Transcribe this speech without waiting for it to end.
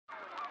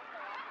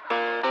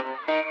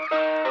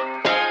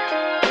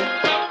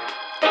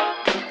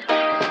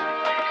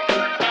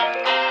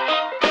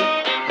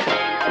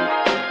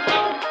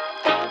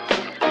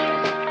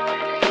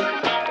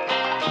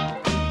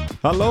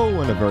Hello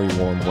and a very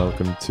warm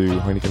welcome to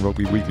Heineken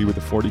Rugby Weekly with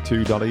the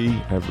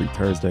 42.ie. Every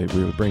Thursday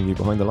we will bring you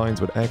behind the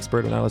lines with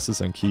expert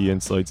analysis and key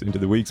insights into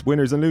the week's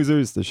winners and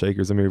losers, the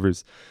shakers and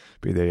movers,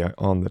 be they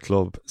on the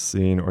club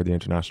scene or the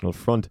international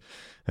front.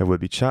 And we'll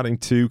be chatting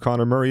to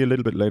Conor Murray a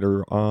little bit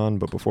later on,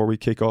 but before we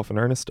kick off in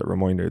earnest, a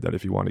reminder that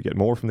if you want to get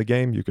more from the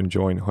game, you can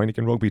join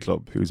Heineken Rugby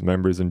Club, whose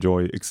members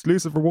enjoy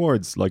exclusive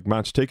rewards like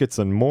match tickets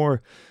and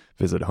more.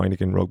 Visit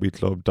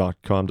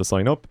HeinekenRugbyClub.com to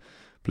sign up.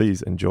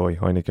 Please enjoy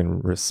Heineken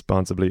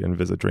responsibly and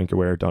visit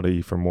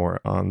drinkaware.ie for more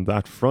on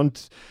that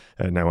front.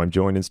 And now I'm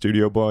joined in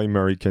studio by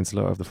Murray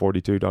Kinsella of the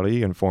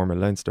 42.ie and former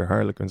Leinster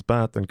Harlequins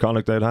Bath and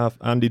Connacht half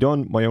Andy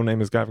Dunn. My own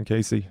name is Gavin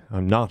Casey.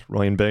 I'm not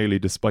Ryan Bailey,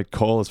 despite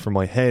calls from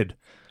my head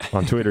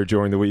on Twitter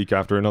during the week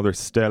after another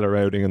stellar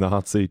outing in the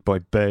hot seat by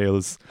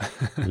Bales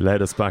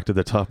led us back to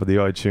the top of the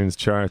iTunes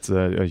charts.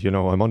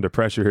 I'm under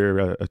pressure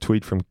here. A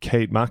tweet from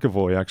Kate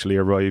McAvoy actually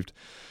arrived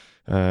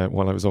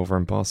while I was over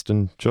in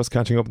Boston. Just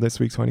catching up on this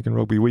week's Heineken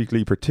Rugby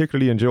Weekly.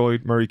 Particularly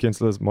enjoyed Murray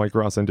Kinsella's Mike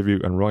Ross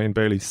interview, and Ryan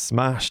Bailey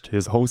smashed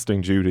his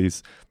hosting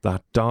duties.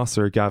 That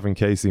dosser Gavin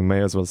Casey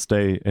may as well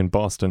stay in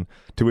Boston.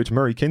 To which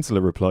Murray Kinsella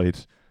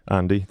replied,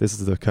 Andy, this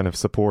is the kind of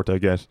support I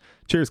get.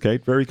 Cheers,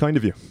 Kate. Very kind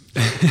of you.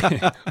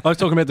 I was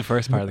talking about the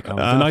first part of the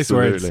comment. The nice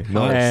words.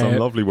 Some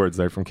lovely words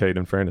there from Kate,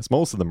 in fairness.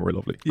 Most of them were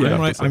lovely.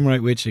 Yeah, I'm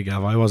right with you,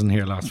 Gav. I wasn't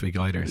here last week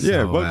either.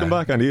 So, welcome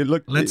back, Andy.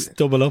 Look, let's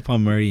double up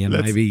on Murray and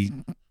maybe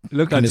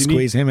kind of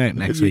squeeze him out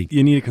next week.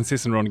 You need a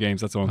consistent run of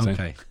games, that's all I'm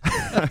saying.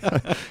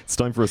 It's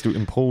time for us to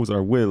impose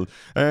our will.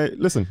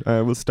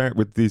 We'll start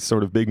with the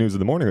sort of big news of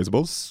the morning, I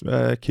suppose.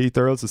 Keith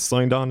Earls has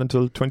signed on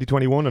until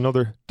 2021.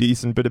 Another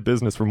decent bit of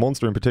business for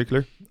Munster in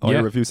particular.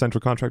 IRFU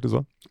central contract as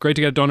well. Great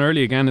to get it done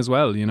early again as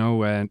well. You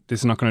know, this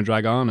is not going to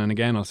drag on. And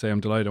again, I'll say I'm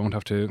delighted I won't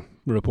have to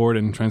report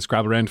and try and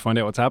scrabble around to find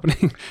out what's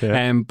happening.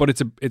 Yeah. But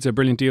it's a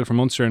brilliant deal for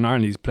Munster and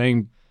Ireland. He's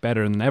playing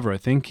better than ever. I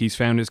think he's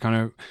found his kind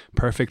of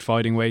perfect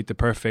fighting weight, the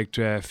perfect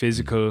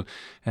physical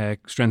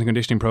strength and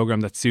conditioning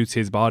program that suits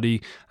his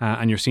body,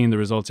 and you're seeing the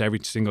results every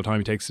single time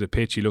he takes to the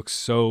pitch. He looks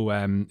so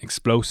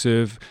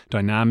explosive,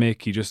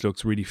 dynamic. He just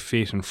looks really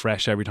fit and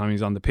fresh every time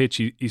he's on the pitch.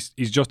 He's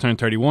just turned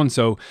 31,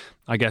 so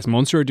I guess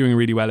Munster are doing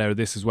really well out of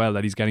this as well,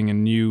 that he's getting a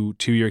new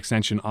 2-year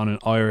extension on an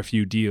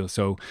IRFU deal.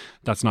 So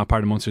that's not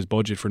part of Munster's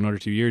budget for another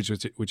 2 years,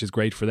 which is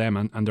great for them.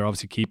 And they're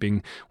obviously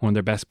keeping one of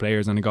their best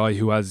players and a guy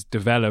who has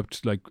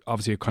developed, like,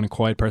 obviously a kind of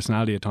quiet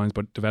personality at times,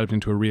 but developed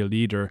into a real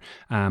leader.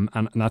 And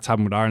that's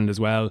happened with Ireland as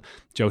well.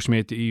 Joe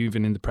Schmidt,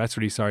 even in the press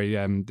release,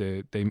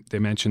 they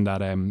mentioned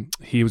that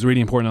he was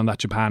really important on that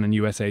Japan and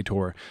USA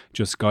tour,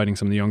 just guiding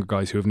some of the younger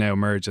guys who have now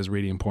emerged as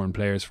really important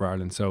players for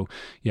Ireland. So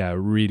yeah,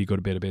 really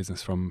good bit of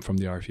business from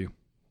the RFU.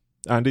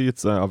 Andy,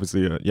 it's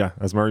obviously,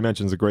 as Murray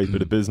mentions, a great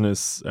bit of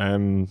business,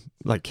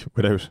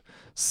 without,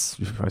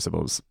 I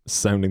suppose,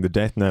 sounding the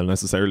death knell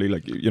necessarily.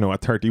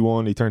 At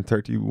 31, he turned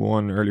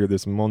 31 earlier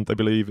this month, I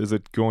believe. Is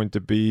it going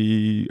to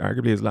be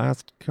arguably his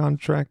last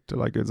contract?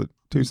 Is it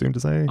too soon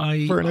to say?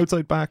 For an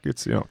outside back,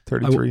 it's,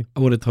 33. I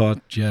would have thought,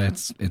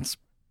 it's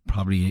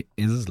probably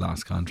is his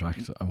last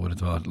contract. I would have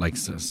thought,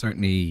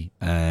 certainly,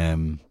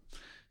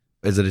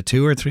 is it a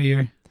 2 or 3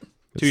 year?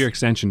 2-year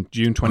extension,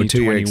 June 2021.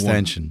 2-year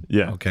extension.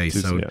 Yeah. Okay,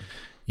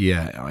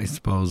 I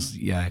suppose,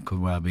 it could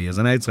well be. As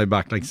an outside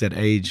back, like I said,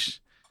 age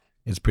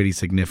is pretty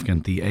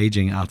significant. The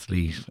aging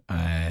athlete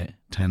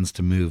tends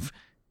to move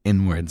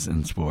inwards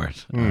in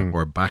sport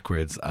or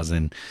backwards, as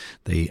in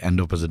they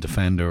end up as a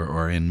defender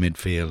or in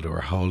midfield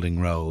or holding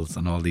roles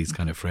and all these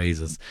kind of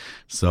phrases.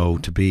 So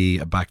to be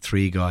a back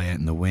three guy out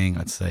in the wing,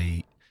 I'd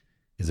say,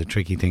 is a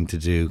tricky thing to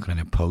do kind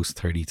of post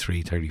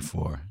 33,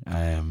 34.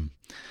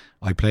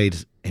 I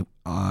played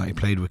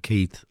with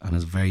Keith on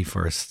his very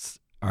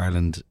first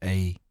Ireland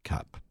A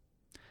cap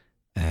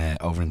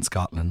over in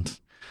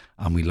Scotland,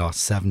 and we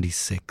lost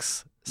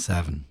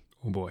 76-7.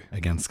 Oh boy!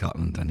 Against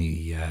Scotland, and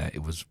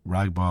it was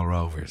Ragball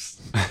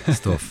Rovers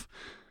stuff.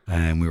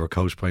 We were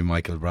coached by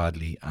Michael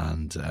Bradley,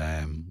 and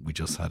we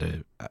just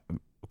had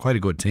quite a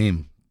good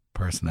team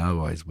personnel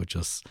wise, but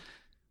just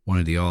one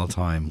of the all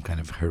time kind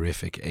of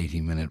horrific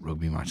 80-minute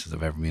rugby matches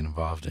I've ever been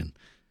involved in.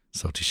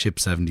 So to ship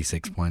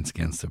 76 points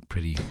against a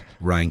pretty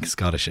rank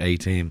Scottish A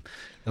team,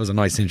 that was a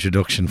nice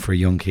introduction for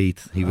young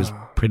Keith. He was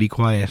pretty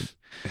quiet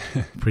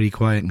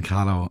and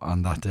callow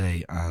on that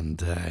day, and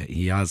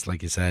he has,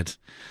 like you said,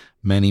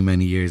 many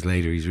years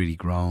later, he's really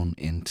grown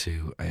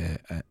into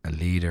a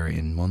leader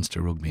in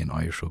Munster rugby and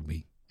Irish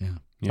rugby. Yeah.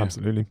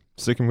 Absolutely.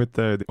 Sticking with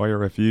the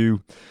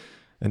IRFU,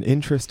 an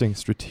interesting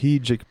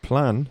strategic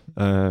plan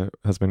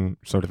has been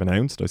sort of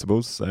announced, I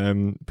suppose.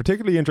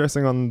 Particularly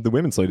interesting on the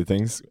women's side of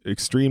things.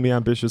 Extremely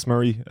ambitious,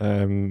 Murray.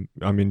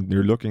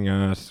 You're looking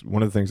at,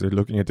 one of the things they're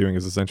looking at doing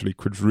is essentially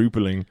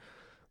quadrupling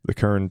the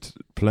current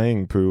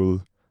playing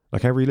pool.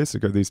 Like, how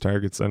realistic are these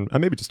targets? And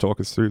maybe just talk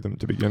us through them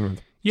to begin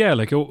with. Yeah,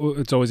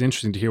 it's always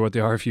interesting to hear what the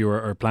RFU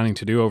are planning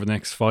to do over the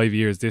next 5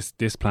 years.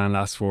 This plan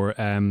lasts for,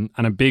 and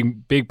a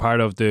big part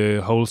of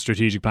the whole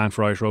strategic plan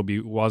for Irish rugby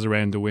was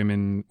around the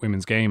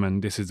women's game,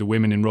 and this is the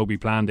Women in Rugby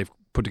plan. They've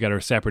put together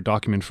a separate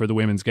document for the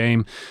women's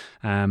game,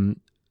 and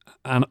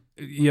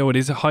it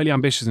is highly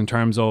ambitious in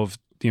terms of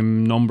the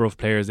number of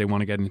players they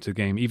want to get into the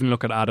game. Even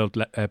look at adult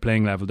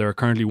playing level. There are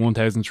currently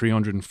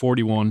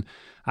 1,341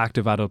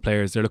 active adult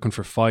players. They're looking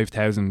for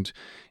 5,000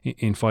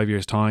 in 5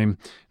 years' time.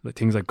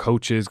 Things like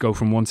coaches go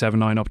from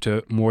 179 up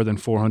to more than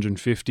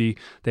 450.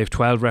 They have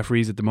 12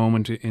 referees at the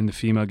moment in the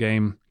female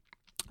game,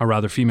 or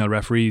rather female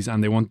referees,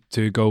 and they want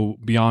to go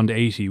beyond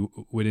 80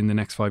 within the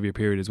next 5 year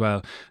period as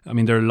well. I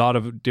mean, there are a lot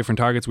of different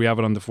targets. We have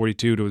it on the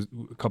 42. There was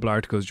a couple of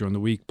articles during the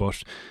week,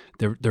 but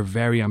they're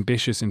very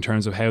ambitious in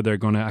terms of how they're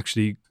going to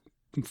actually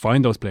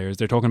find those players.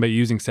 They're talking about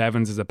using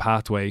sevens as a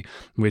pathway,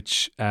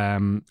 which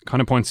kind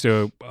of points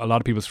to a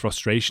lot of people's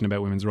frustration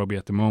about women's rugby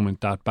at the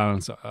moment, that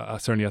balance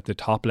certainly at the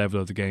top level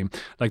of the game.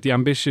 Like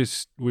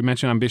we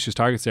mentioned ambitious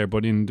targets there,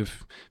 but in the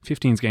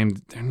 15s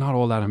game they're not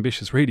all that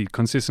ambitious really.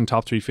 Consistent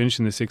top 3 finish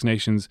in the Six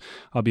Nations,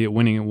 albeit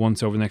winning it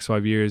once over the next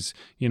 5 years,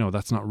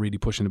 that's not really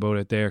pushing the boat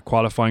out there.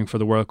 Qualifying for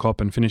the World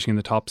Cup and finishing in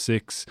the top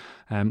 6,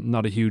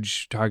 not a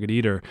huge target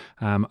either.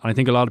 I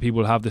think a lot of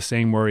people have the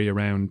same worry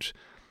around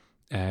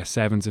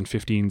sevens and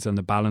 15s and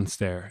the balance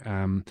there.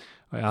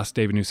 I asked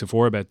David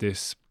Nucifora about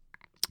this,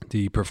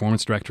 the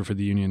performance director for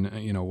the union,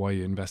 why are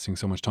you investing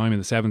so much time in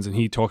the sevens, and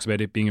he talks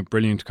about it being a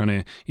brilliant kind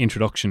of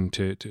introduction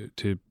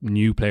to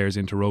new players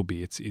into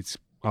rugby. It's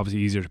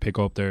obviously easier to pick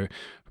up. There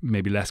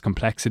maybe less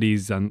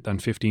complexities than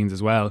 15s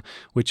as well,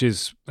 which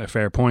is a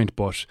fair point,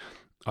 but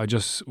I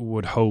just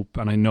would hope,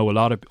 and I know a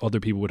lot of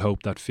other people would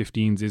hope, that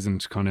 15s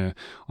isn't kind of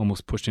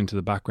almost pushed into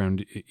the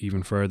background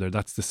even further.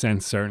 That's the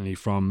sense certainly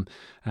from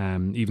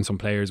even some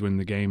players within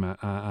the game,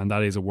 and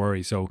that is a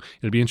worry. So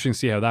it'll be interesting to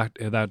see how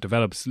that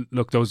develops.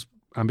 Look, those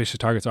ambitious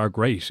targets are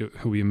great.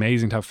 It would be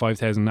amazing to have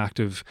 5,000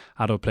 active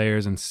adult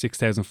players and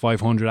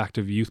 6,500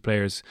 active youth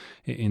players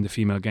in the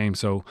female game.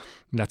 So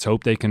let's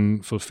hope they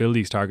can fulfill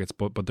these targets,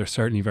 but they're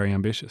certainly very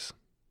ambitious.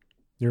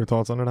 Your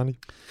thoughts on it,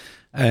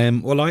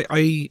 Andy? Well,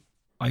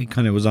 I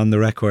kind of was on the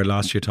record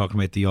last year talking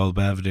about the Old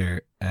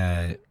Belvedere.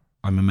 I'm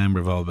a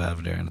member of Old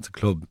Belvedere, and it's a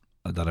club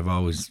that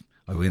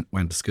I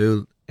went to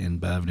school in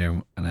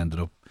Belvedere and ended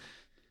up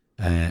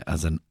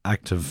as an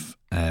active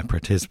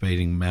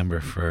participating member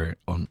for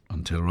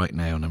until right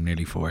now, and I'm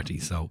nearly 40.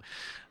 So,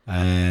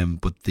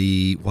 but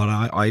what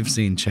I've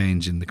seen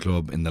change in the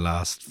club in the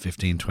last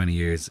 15-20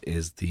 years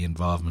is the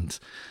involvement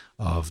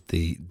of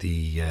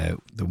the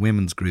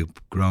women's group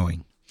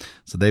growing.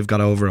 So they've got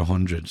over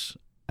 100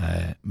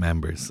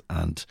 members,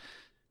 and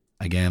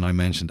again, I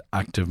mentioned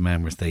active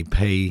members. They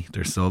pay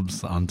their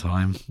subs on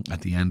time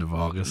at the end of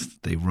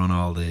August. They run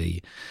all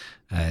the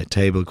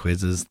table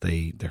quizzes.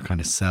 They're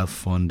kind of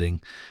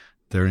self-funding.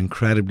 They're an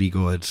incredibly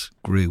good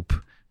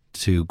group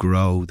to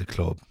grow the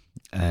club.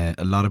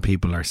 A lot of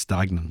people are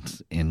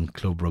stagnant in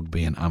club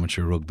rugby and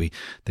amateur rugby.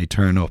 They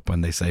turn up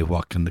and they say,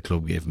 what can the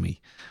club give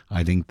me?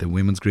 I think the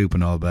women's group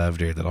in Old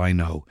Belvedere that I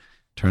know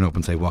turn up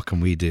and say, what can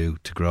we do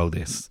to grow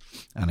this?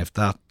 And if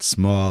that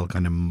small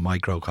kind of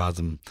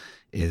microcosm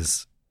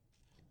is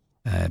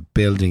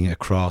building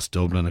across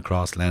Dublin,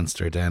 across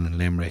Leinster, down in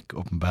Limerick,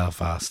 up in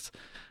Belfast,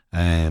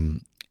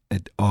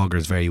 it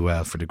augurs very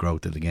well for the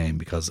growth of the game,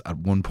 because at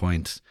one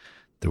point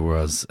there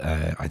was,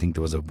 I think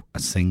there was a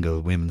single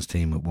women's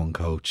team with one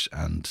coach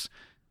and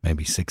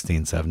maybe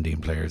 16, 17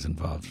 players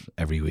involved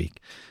every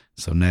week.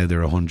 So now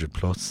they're 100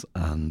 plus,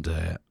 and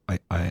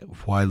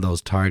while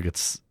those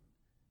targets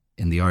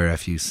in the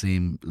IRFU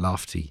seem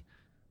lofty,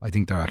 I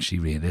think they're actually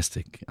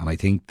realistic. And I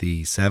think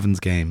the sevens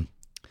game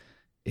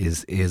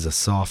is a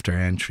softer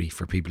entry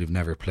for people who've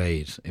never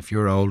played. If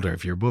you're older,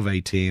 if you're above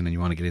 18 and you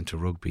want to get into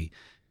rugby,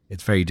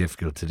 it's very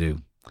difficult to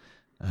do.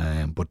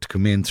 But to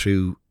come in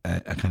through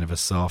a kind of a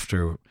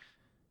softer,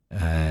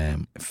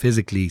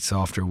 physically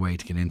softer way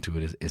to get into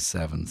it is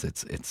sevens.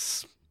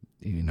 It's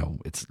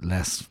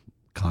less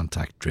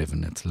contact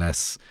driven, it's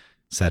less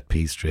set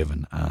piece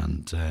driven,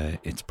 and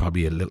it's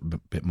probably a little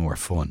bit more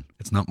fun.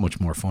 It's not much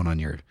more fun on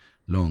your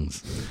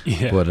lungs,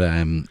 but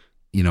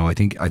I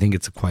think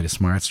it's quite a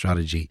smart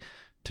strategy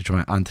to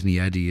try. Anthony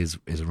Eddy is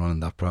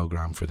running that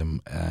program for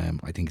them.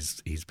 I think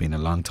he's been a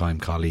long time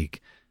colleague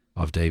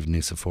of David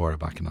Nucifora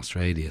back in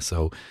Australia,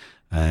 so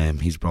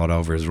he's brought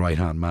over his right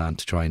hand man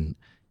to try and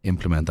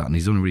implement that, and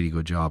he's done a really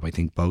good job, I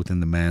think, both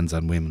in the men's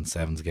and women's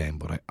sevens game.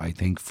 But I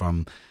think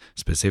from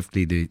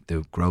specifically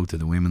the growth of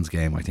the women's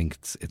game, I think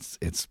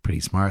it's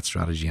pretty smart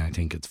strategy, and I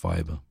think it's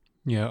viable.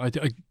 Yeah,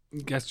 I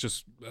guess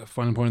just a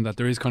final point on that,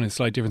 there is kind of a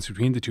slight difference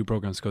between the two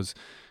programs, because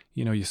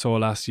you saw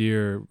last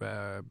year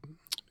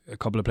a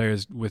couple of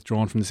players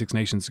withdrawn from the Six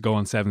Nations to go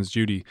on sevens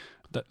duty.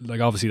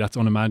 Obviously that's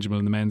unimaginable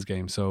in the men's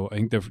game. So I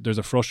think there's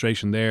a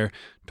frustration there,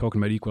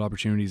 talking about equal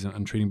opportunities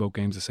and treating both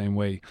games the same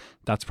way.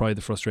 That's probably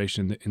the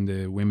frustration in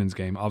the women's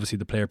game. Obviously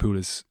the player pool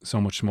is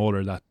so much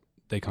smaller that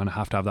they kind of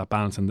have to have that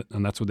balance, and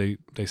that's what they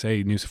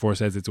say. Nucifora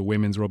says it's a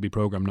women's rugby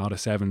program, not a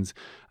sevens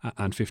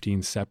and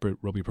 15 separate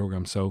rugby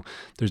programs. So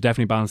there's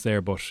definitely balance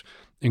there, but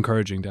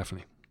encouraging,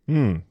 definitely.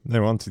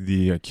 Now on to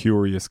the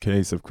curious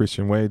case of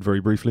Christian Wade very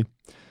briefly.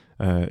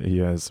 He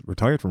has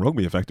retired from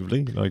rugby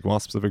effectively. Like,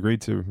 Wasps have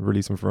agreed to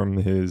release him from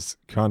his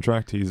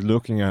contract. He's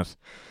looking at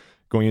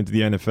going into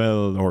the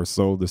NFL, or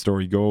so the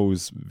story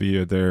goes,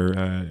 via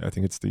their, I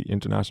think it's the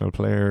International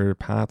Player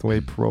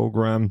Pathway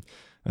Program.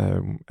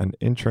 An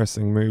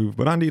interesting move.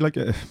 But Andy, like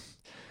a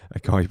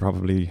guy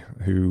probably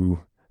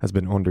who has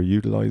been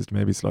underutilized,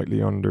 maybe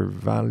slightly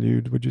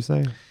undervalued, would you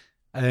say?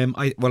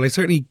 I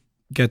certainly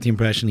get the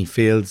impression he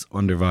feels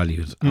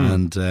undervalued.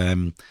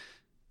 And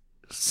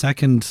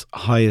second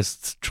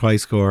highest try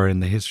scorer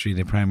in the history of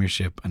the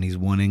Premiership, and he's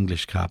won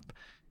English cap,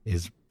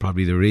 is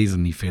probably the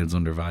reason he feels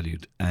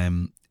undervalued.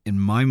 In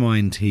my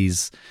mind,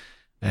 he's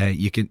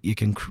you can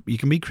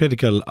be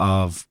critical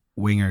of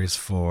wingers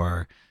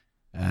for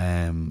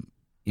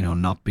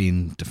not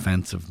being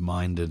defensive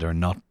minded, or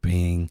not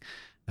being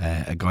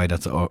a guy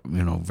that's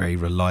very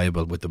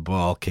reliable with the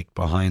ball kicked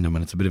behind him,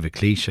 and it's a bit of a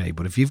cliche.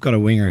 But if you've got a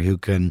winger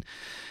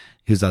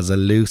who's as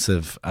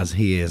elusive as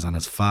he is and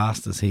as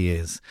fast as he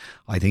is,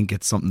 I think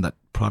it's something that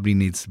probably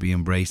needs to be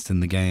embraced in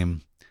the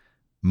game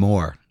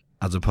more,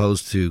 as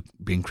opposed to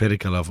being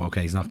critical of,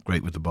 okay, he's not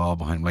great with the ball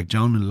behind him. Like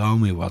John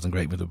Lomu wasn't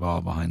great with the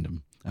ball behind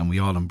him, and we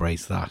all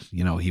embrace that.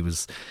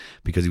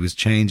 Because he was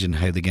changing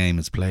how the game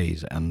is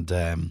played. And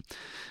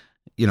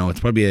it's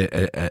probably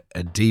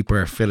a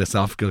deeper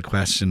philosophical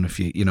question if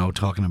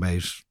talking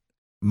about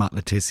Matt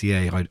Le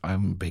Tissier.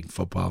 I'm a big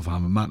football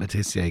fan, but Matt Le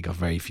Tissier got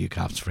very few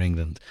caps for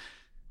England.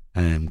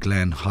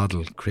 Glenn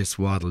Hoddle, Chris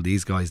Waddle,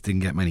 these guys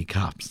didn't get many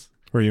caps.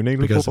 Were you an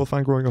England football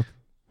fan growing up?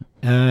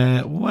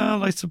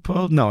 Well, I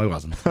suppose no, I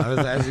wasn't.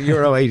 I was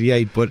Euro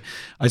 '88, but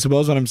I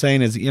suppose what I'm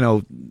saying is,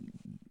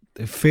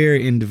 fear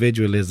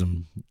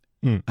individualism,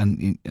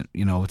 and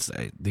it's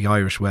the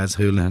Irish Wes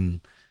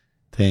Hoolahan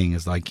thing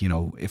is like,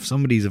 if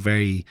somebody's a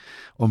very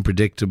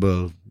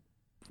unpredictable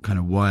kind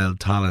of wild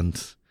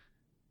talent,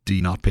 do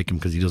you not pick him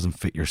because he doesn't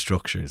fit your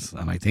structures?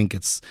 And I think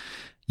it's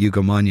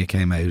Hugo Monya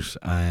came out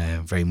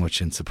very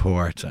much in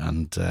support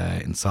and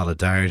in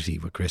solidarity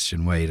with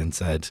Christian Wade, and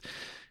said,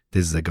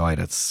 this is a guy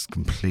that's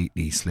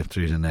completely slipped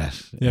through the net.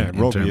 Yeah,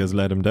 rugby has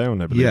let him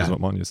down, I believe, is what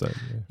Monya said.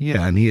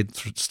 Yeah, and he had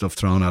stuff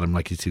thrown at him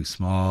like he's too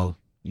small,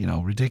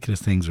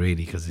 ridiculous things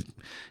really, because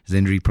his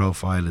injury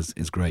profile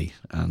is great.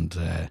 And,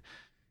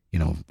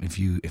 if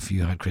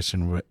you had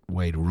Christian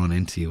Wade run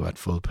into you at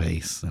full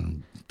pace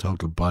and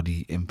total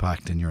body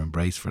impact and you're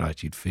embraced for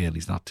that, you'd feel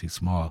he's not too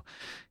small.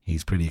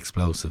 He's pretty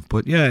explosive.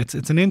 But yeah,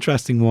 it's an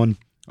interesting one.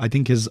 I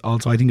think his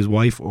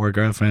wife or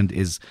girlfriend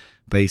is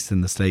based in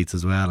the States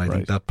as well. I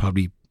think that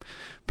probably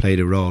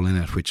played a role in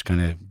it, which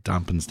kind of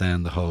dampens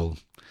down the whole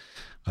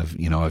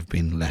I've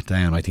been let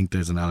down. I think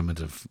there's an element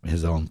of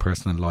his own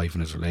personal life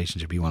and his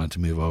relationship. He wanted to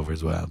move over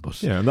as well.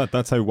 But yeah, and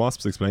that's how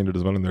Wasps explained it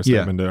as well in their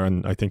statement there,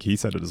 and I think he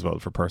said it as well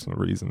for personal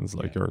reasons,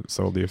 or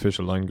so the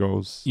official line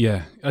goes.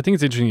 Yeah, I think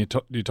it's interesting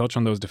you touch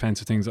on those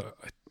defensive things.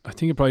 I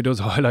think it probably does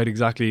highlight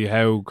exactly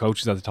how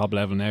coaches at the top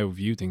level now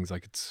view things.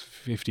 Like it's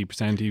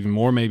 50%, even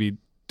more maybe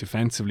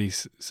defensively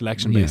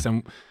selection based.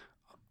 And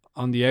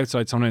on the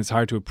outside, sometimes it's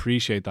hard to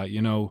appreciate that,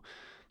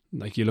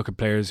 like you look at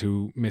players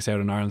who miss out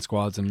on Ireland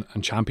squads and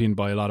championed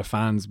by a lot of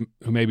fans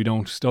who maybe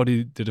don't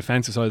study the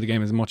defensive side of the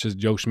game as much as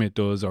Joe Schmidt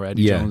does or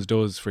Eddie Jones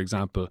does, for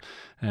example.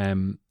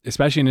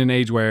 Especially in an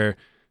age where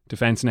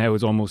defence now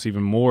is almost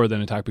even more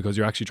than attack, because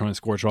you're actually trying to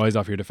score tries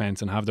off your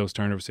defence and have those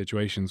turnover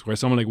situations where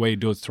someone like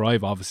Wade does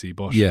thrive, obviously.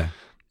 But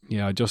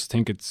I just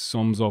think it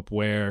sums up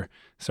where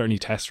certainly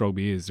Test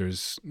rugby is.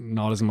 There's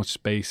not as much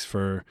space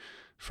for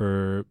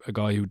a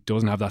guy who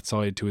doesn't have that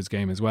side to his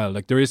game as well.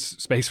 Like there is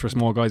space for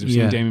small guys. We've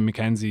seen Damien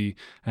McKenzie,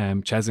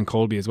 Cheslin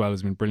Colby as well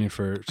has been brilliant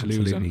for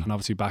Toulouse and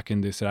obviously back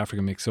in the South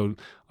African mix. So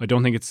I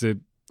don't think it's a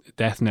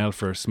death knell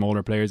for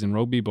smaller players in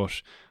rugby,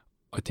 but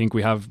I think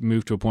we have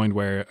moved to a point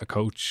where a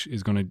coach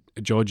is going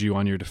to judge you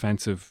on your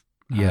defensive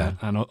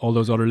and all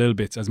those other little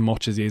bits as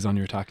much as he is on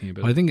your attacking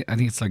ability. I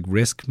think it's like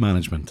risk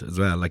management as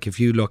well. Like if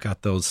you look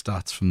at those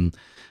stats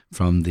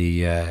from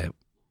the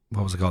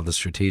what was it called, the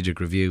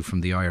strategic review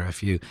from the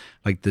IRFU,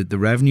 like the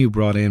revenue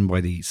brought in by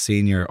the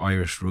senior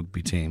Irish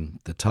rugby team,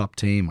 the top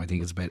team, I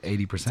think it's about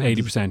 80%.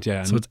 80%,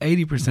 yeah. So it's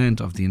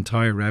 80% of the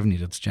entire revenue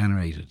that's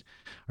generated.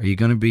 Are you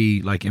going to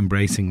be like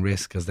embracing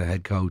risk as the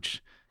head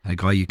coach, a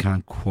guy you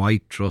can't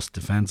quite trust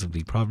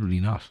defensively? Probably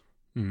not.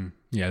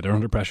 Yeah, they're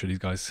under pressure, these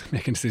guys,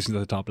 making decisions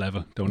at the top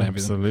level. Don't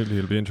envy them. Absolutely.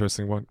 It'll be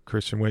interesting what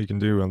Christian Wade can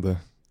do on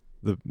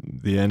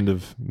the end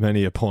of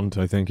many a punt,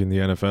 I think, in the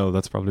NFL.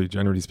 That's probably,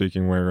 generally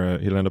speaking, where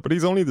he'll end up. But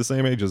he's only the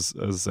same age as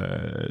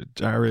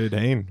Jared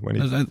Hayne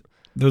when he's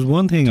there's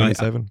one thing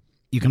 27.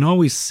 You can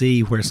always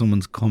see where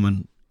someone's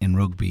coming in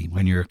rugby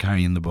when you're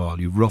carrying the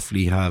ball. You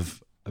roughly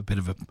have a bit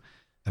of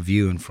a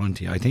view in front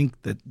of you. I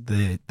think that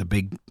the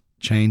big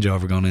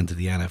changeover going into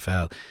the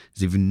NFL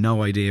is you've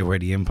no idea where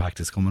the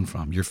impact is coming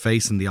from. You're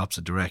facing the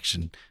opposite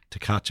direction to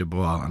catch a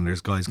ball, and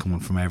there's guys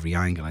coming from every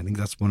angle. I think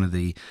that's one of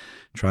the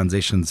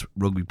transitions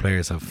rugby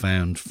players have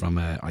found from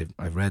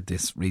I've read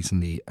this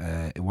recently.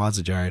 It was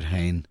a Jared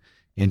Hayne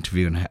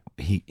interview, and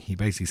he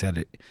basically said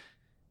it,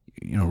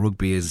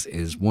 rugby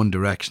is one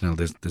directional.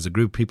 There's a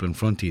group of people in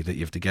front of you that you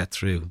have to get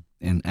through.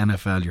 In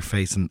NFL, you're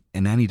facing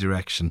in any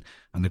direction,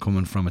 and they're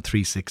coming from a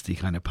 360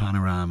 kind of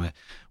panorama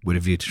with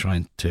a view to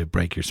trying to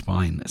break your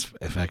spine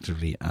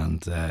effectively.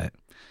 And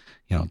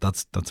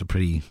that's a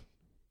pretty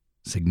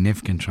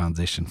significant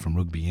transition from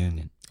rugby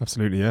union.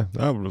 Absolutely, yeah.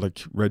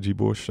 Like Reggie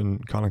Bush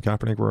and Colin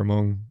Kaepernick were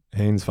among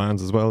Haynes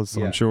fans as well,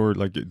 so I'm sure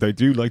like they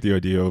do like the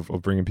idea of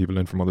bringing people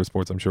in from other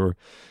sports. I'm sure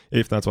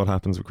if that's what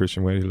happens with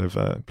Christian Wade, he'll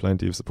have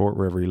plenty of support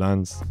wherever he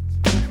lands.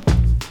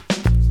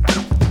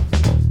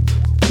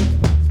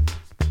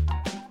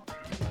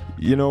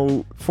 You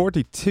know,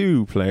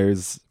 42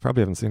 players,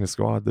 probably haven't seen a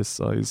squad this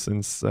size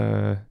since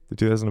the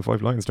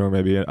 2005 Lions tour,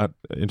 maybe at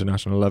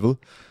international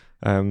level.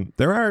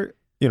 There are,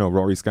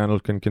 Rory Scannell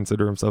can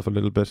consider himself a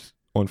little bit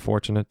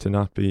unfortunate to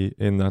not be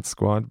in that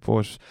squad,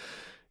 but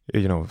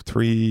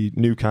 3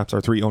 new caps or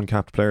 3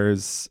 uncapped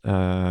players,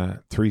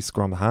 3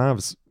 scrum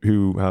halves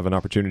who have an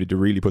opportunity to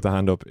really put the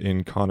hand up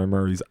in Conor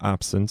Murray's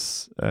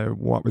absence.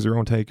 What was your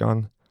own take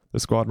on the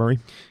squad, Murray?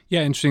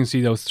 Yeah, interesting to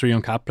see those 3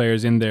 uncapped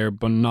players in there,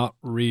 but not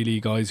really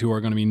guys who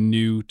are going to be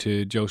new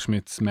to Joe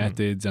Schmidt's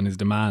methods and his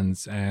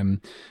demands.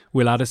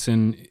 Will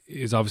Addison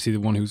is obviously the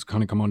one who's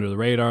kind of come under the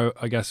radar,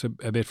 I guess,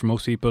 a bit for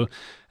most people.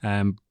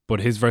 But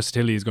his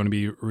versatility is going to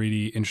be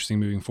really interesting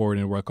moving forward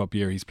in a World Cup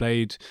year. He's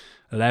played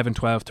 11,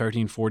 12,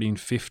 13, 14,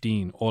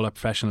 15, all at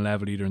professional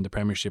level, either in the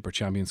Premiership or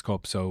Champions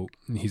Cup. So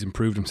he's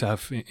improved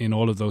himself in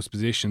all of those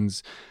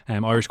positions.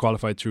 Irish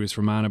qualified through his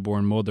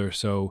Fermanagh-born mother,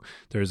 so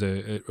there's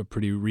a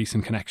pretty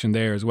recent connection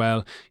there as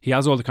well. He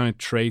has all the kind of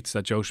traits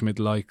that Joe Schmidt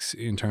likes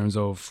in terms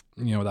of,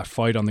 that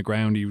fight on the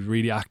ground. He's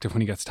really active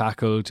when he gets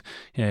tackled,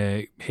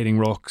 hitting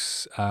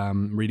rucks,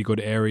 really good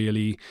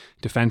aerially,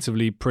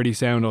 defensively pretty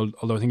sound,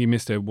 although I think he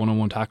missed a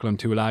one-on-one tackle on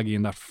Tuilagi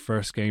in that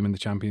first game in the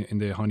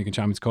Heineken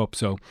Champions Cup,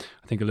 so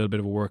I think a little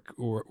bit of a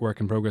work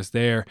in progress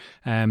there.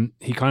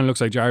 He kind of looks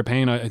like Jared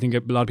Payne. I think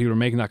a lot of people are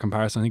making that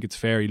comparison. I think it's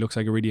fair. He looks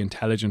like a really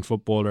intelligent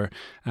footballer,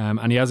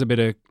 and he has a bit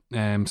of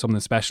something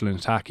special in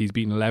attack. He's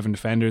beaten 11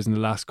 defenders in the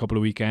last couple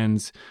of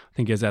weekends. I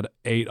think he has had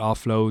 8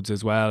 offloads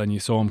as well, and you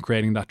saw him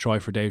creating that try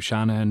for Dave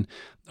Shanahan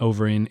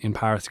over in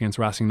Paris against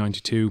Racing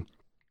 92.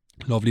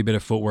 Lovely bit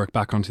of footwork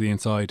back onto the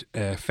inside,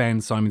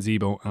 fends Simon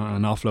Zebo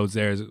and offloads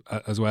there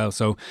as well.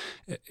 So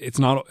it's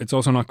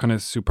also not kind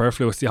of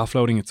superfluous, the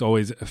offloading. It's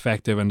always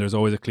effective and there's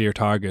always a clear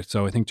target.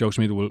 So I think Joe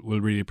Schmidt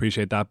will really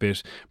appreciate that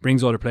bit.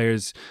 Brings other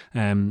players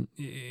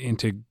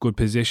into good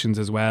positions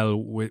as well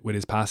with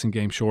his passing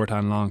game, short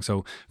and long.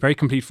 So very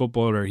complete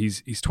footballer.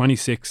 He's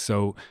 26,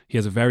 so he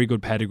has a very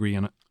good pedigree,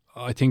 and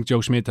I think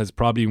Joe Schmidt has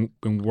probably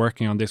been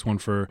working on this one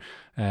for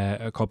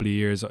a couple of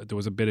years. There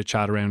was a bit of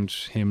chat around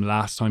him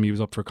last time he was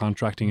up for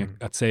contracting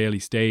at Sale. He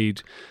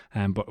stayed,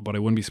 but I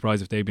wouldn't be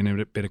surprised if they've been in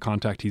a bit of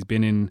contact. He's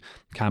been in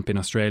camp in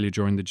Australia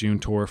during the June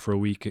tour for a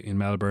week in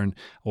Melbourne,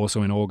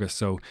 also in August,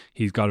 so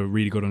he's got a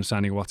really good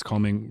understanding of what's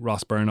coming.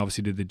 Ross Byrne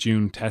obviously did the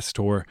June test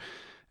tour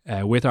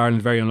with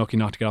Ireland, very unlucky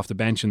not to get off the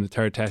bench in the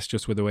third test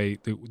just with the way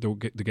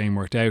the game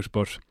worked out,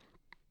 but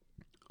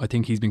I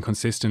think he's been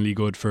consistently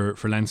good for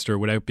Leinster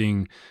without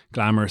being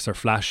glamorous or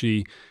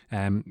flashy,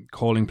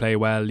 calling play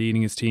well,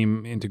 leading his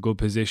team into good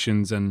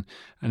positions and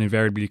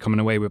invariably coming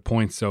away with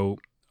points. So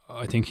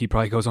I think he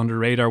probably goes under the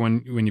radar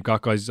when you've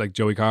got guys like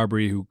Joey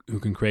Carberry who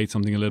can create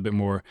something a little bit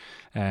more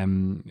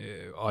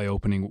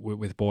eye-opening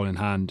with ball in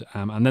hand.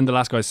 And then the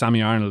last guy is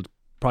Sammy Arnold,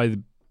 probably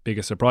the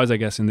biggest surprise, I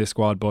guess, in this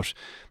squad, but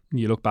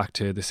you look back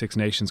to the Six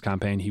Nations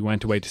campaign, he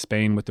went away to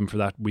Spain with them for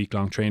that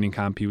week-long training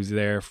camp. He was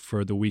there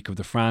for the week of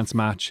the France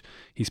match.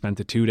 He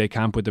spent a 2-day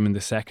camp with them in the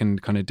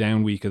second kind of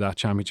down week of that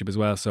championship as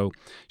well. So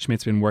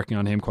Schmidt's been working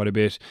on him quite a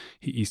bit.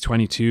 He's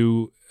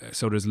 22,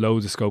 so there's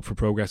loads of scope for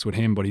progress with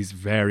him, but he's a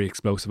very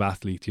explosive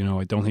athlete.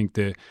 I don't think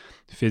the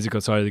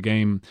physical side of the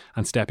game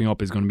and stepping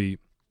up is going to be,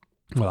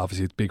 well,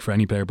 obviously it's big for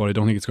any player, but I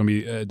don't think it's going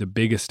to be the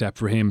biggest step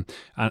for him.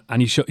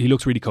 And he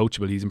looks really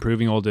coachable. He's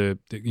improving all the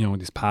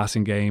his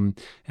passing game,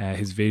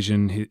 his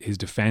vision, his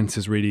defence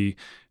has really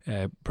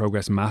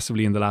progressed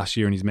massively in the last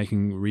year, and he's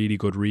making really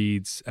good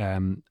reads.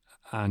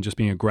 And just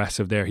being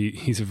aggressive there.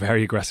 He's a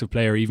very aggressive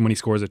player. Even when he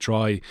scores a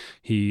try,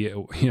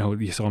 you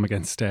saw him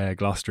against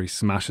Gloucester, he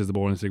smashes the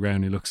ball into the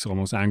ground. He looks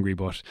almost angry,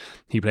 but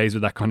he plays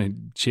with that kind of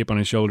chip on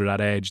his shoulder, that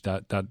edge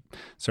that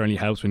certainly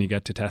helps when you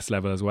get to test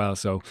level as well.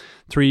 So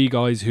 3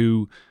 guys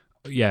who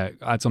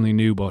add something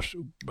new, but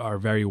are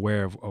very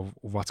aware of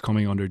what's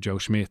coming under Joe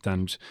Schmidt,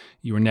 and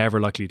you were never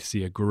likely to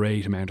see a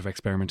great amount of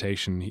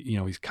experimentation.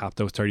 He's capped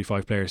those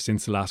 35 players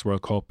since the last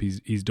World Cup.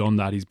 He's done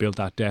that. He's built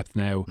that depth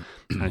now,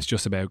 and it's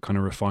just about kind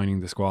of refining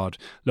the squad.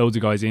 Loads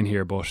of guys in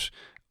here, but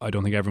I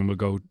don't think everyone will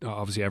go.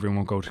 Obviously, everyone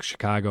won't go to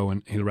Chicago,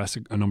 and he'll rest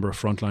a number of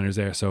frontliners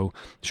there. So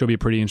it should be a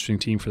pretty interesting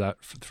team for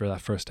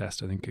that first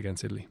test, I think,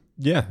 against Italy.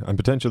 Yeah, and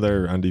potential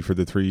there, Andy, for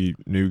the 3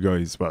 new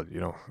guys. Well,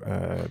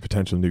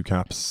 potential new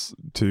caps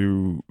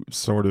to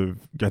sort of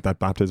get that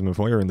baptism of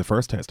fire in the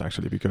first test,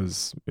 actually,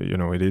 because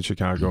it is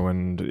Chicago,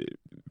 and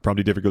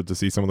probably difficult to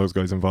see some of those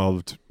guys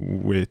involved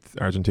with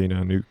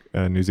Argentina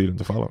and New Zealand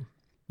to follow.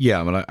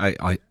 Yeah, well,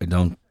 I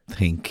don't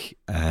think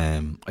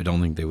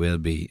they will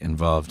be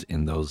involved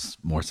in those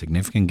more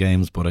significant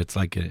games, but it's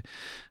like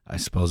I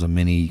suppose a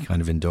mini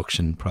kind of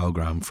induction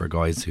program for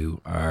guys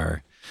who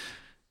are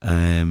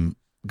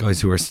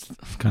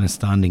kind of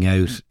standing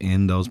out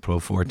in those Pro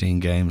 14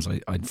 games.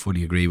 I'd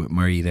fully agree with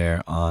Murray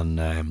there on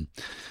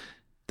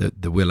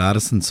the Will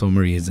Addison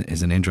summary is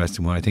an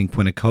interesting one. I think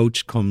when a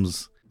coach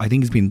comes, I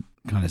think he's been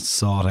kind of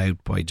sought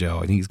out by Joe.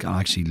 I think he's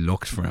actually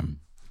looked for him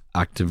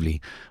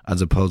actively,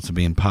 as opposed to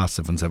being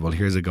passive and said, well,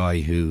 here's a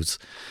guy who's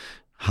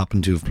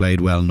happened to have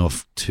played well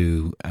enough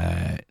to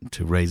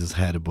raise his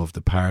head above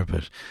the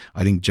parapet.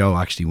 I think Joe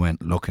actually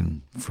went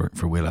looking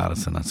for Will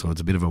Addison, and so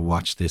it's a bit of a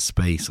watch this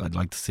space. I'd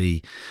like to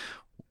see,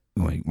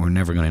 we're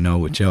never going to know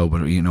with Joe, but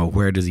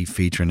where does he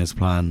feature in his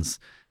plans?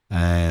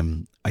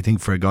 I think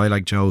for a guy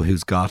like Joe,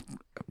 who's got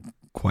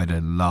quite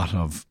a lot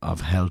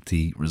of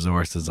healthy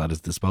resources at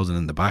his disposal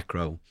in the back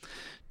row,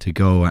 to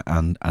go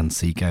and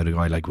seek out a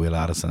guy like Will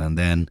Addison, and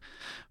then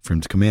for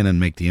him to come in and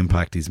make the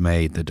impact he's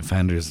made, the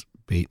defenders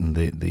beating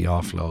the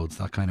offloads,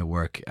 that kind of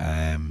work.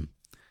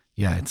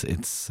 It's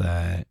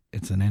an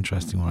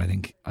interesting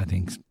one. I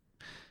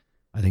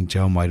think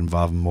Joe might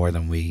involve him more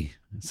than we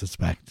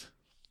suspect.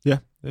 Yeah,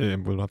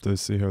 we'll have to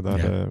see how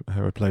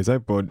it plays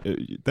out. But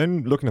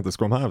then looking at the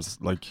scrum halves,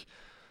 like,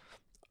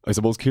 I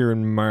suppose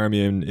Kieran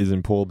Marmion is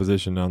in pole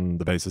position on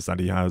the basis that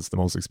he has the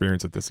most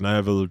experience at this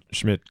level.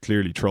 Schmidt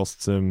clearly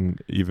trusts him,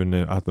 even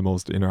at the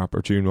most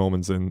inopportune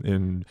moments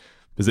in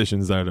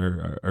positions that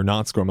are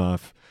not scrum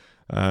half.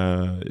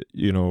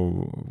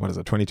 What is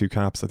it, 22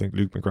 caps? I think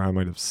Luke McGrath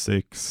might have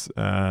 6.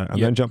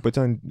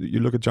 Then you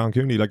look at John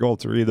Cooney, like all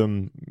three of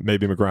them,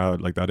 maybe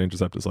McGrath, like that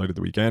intercept aside at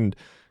the weekend,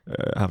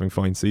 having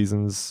fine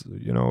seasons.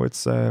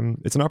 It's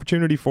an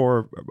opportunity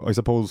for, I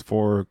suppose,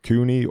 for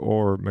Cooney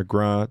or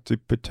McGrath to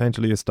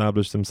potentially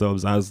establish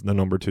themselves as the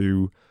number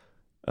 2.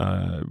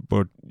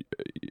 But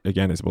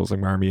again, I suppose like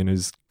Marmion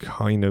is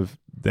kind of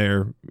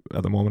there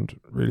at the moment,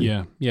 really.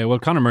 Yeah. Well,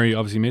 Conor Murray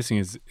obviously missing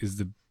is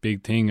the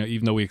big thing.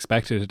 Even though we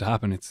expected it to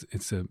happen,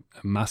 it's a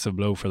massive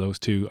blow for those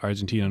 2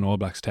 Argentina and All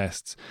Blacks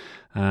tests.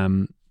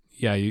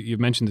 You've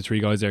mentioned the 3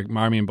 guys there.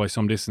 Marmion by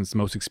some distance the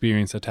most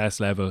experienced at test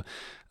level,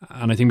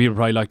 and I think people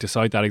probably like to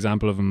cite that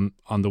example of him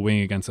on the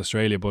wing against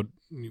Australia, but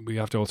we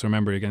have to also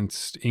remember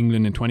against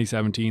England in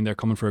 2017, they're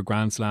coming for a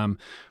Grand Slam.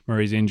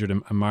 Murray's injured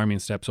and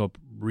Marmion steps up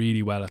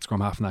really well at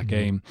scrum half in that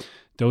game.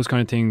 Those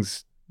kind of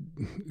things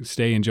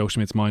stay in Joe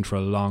Schmidt's mind for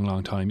a long,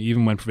 long time.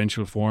 Even when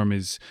provincial form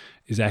is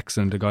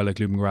excellent, a guy like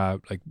Luke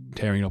McGrath, like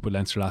tearing up with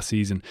Leinster last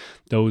season,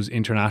 those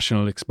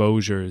international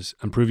exposures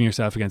and proving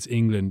yourself against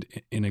England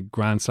in a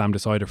Grand Slam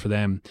decider for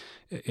them,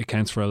 it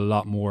counts for a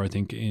lot more, I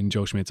think, in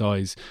Joe Schmidt's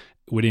eyes,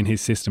 within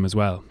his system as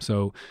well.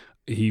 So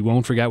he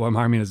won't forget what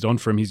Marmion has done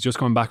for him. He's just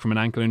coming back from an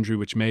ankle injury,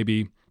 which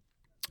maybe,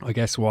 I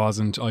guess,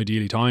 wasn't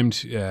ideally timed.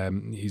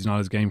 He's not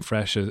as game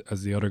fresh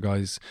as the other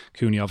guys.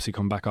 Cooney obviously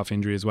come back off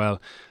injury as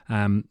well.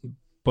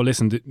 But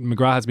listen,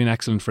 McGrath has been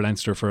excellent for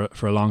Leinster for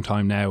a long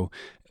time now.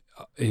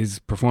 His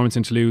performance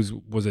in Toulouse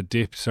was a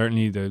dip.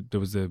 Certainly, there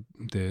was the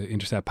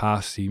intercept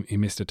pass. He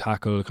missed a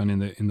tackle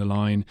kind of in the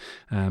line.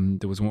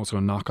 There was also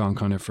a knock on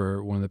kind of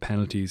for one of the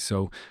penalties.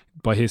 So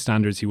by his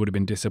standards, he would have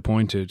been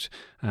disappointed.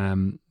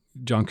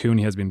 John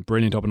Cooney has been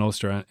brilliant up in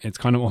Ulster. It's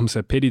kind of almost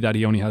a pity that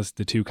he only has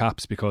the 2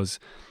 caps, because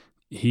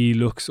he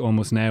looks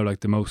almost now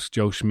like the most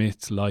Joe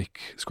Schmidt-like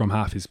scrum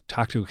half. His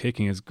tactical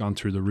kicking has gone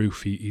through the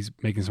roof. He's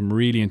making some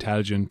really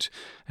intelligent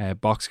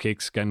box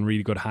kicks, getting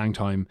really good hang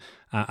time,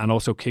 and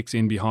also kicks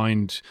in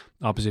behind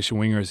opposition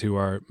wingers who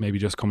are maybe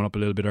just coming up a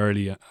little bit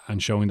early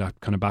and showing that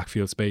kind of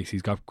backfield space.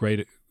 He's got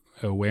great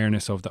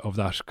awareness of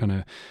that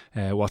kind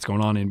of what's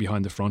going on in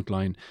behind the front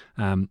line,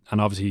 and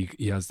obviously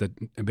he has the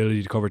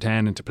ability to cover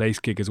 10 and to place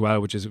kick as well,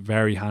 which is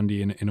very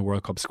handy in a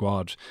World Cup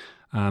squad.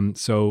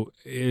 So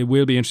it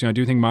will be interesting. I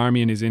do think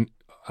Marmion is in,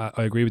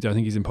 I agree with you, I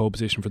think he's in pole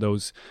position for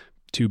those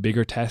 2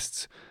 bigger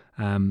tests,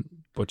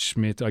 but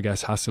Schmidt, I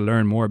guess, has to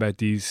learn more about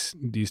these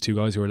 2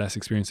 guys who are less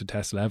experienced at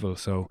test level.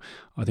 So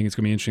I think it's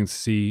going to be interesting to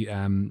see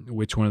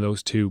which one of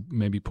those 2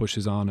 maybe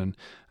pushes on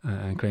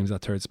and claims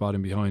that 3rd spot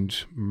in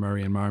behind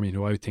Murray and Marmion,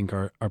 who I think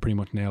are pretty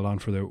much nailed on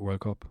for the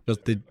World Cup.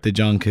 Just the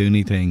John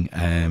Cooney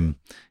thing,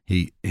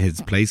 his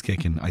place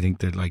kicking, I think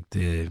that like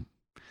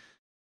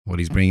what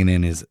he's bringing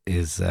in is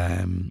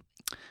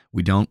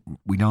we don't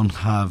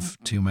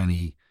have too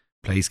many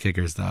place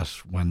kickers that,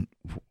 when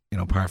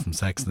apart from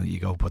Sexton, that you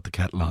go put the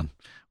kettle on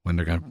when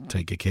they're going to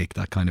take a kick,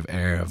 that kind of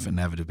air of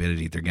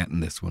inevitability. They're getting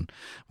this one.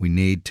 We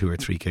need 2 or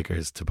 3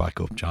 kickers to back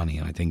up Johnny,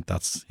 and I think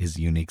that's his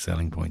unique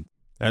selling point.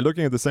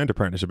 Looking at the centre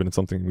partnership, and it's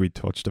something we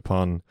touched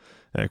upon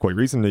quite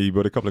recently,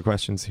 but a couple of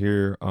questions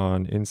here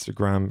on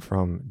Instagram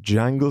from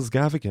Jangles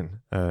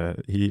Gavigan.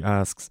 He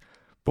asks,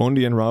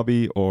 Bundy and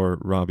Robbie or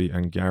Robbie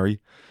and Gary?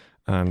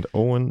 And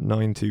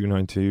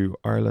Owen9292,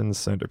 Ireland's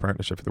centre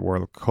partnership for the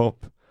World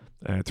Cup.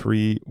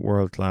 3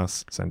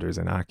 world-class centres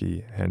in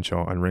Aki,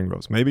 Henshaw and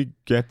Ringrose. Maybe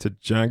get to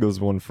Jangles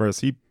one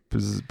first. He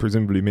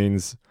presumably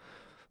means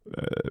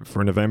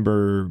for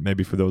November,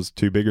 maybe for those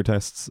 2 bigger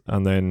tests,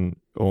 and then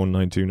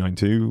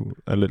Owen9292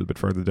 a little bit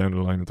further down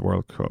the line at the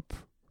World Cup.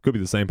 Could be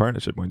the same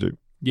partnership, mind you.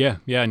 Yeah,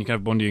 and you can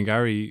have Bundy and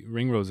Gary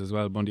Ringrose as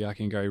well, Bundy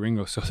Aki and Gary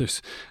Ringrose. So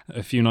there's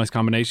a few nice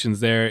combinations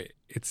there.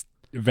 It's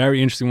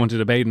very interesting one to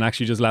debate. And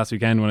actually, just last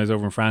weekend when I was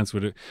over in France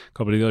with a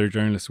couple of the other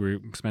journalists, we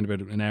spent about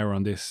an hour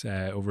on this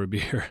over a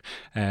beer.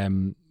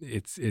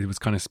 It was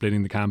kind of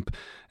splitting the camp.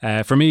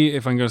 For me,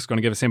 if I'm just going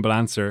to give a simple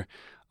answer,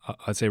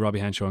 I'd say Robbie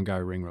Henshaw and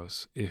Gary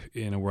Ringrose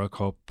in a World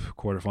Cup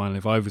quarter-final.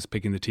 If I was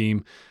picking the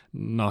team,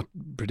 not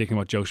predicting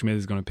what Joe Schmidt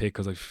is going to pick,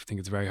 because I think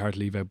it's very hard to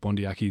leave out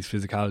Bundee Aki's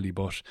physicality,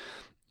 but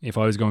if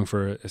I was going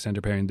for a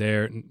centre pairing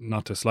there,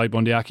 not to slight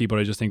Bundee Aki, but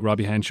I just think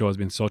Robbie Henshaw has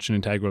been such an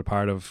integral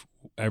part of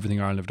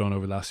everything Ireland have done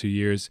over the last few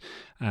years,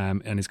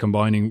 and is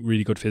combining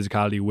really good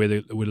physicality with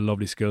a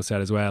lovely skill set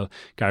as well.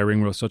 Gary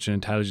Ringrose, such an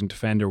intelligent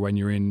defender when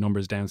you're in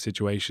numbers down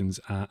situations,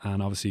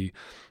 and obviously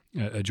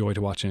a joy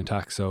to watch in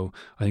attack. So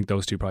I think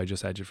those two probably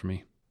just edge it for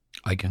me.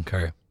 I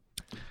concur.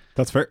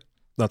 That's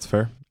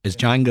fair. Is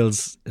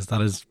Jangles, is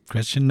that his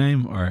Christian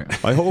name, or?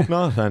 I hope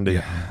not, Andy.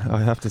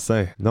 I have to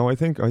say. No, I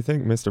think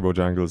Mr.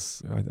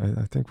 Bojangles,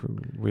 I think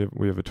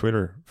we have a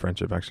Twitter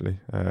friendship actually.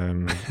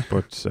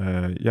 But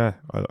yeah,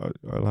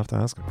 I'll have to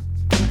ask him.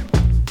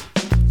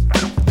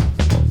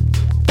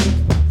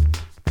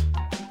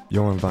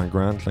 Johan van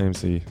Graan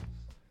claims he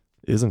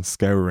isn't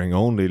scouring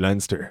only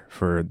Leinster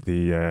for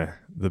the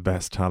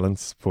best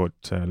talents, but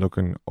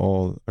looking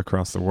all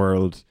across the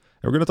world.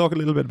 We're going to talk a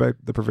little bit about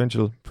the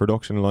provincial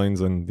production lines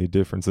and the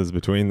differences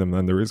between them,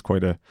 and there is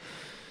quite a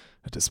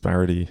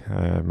disparity.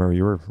 Murray,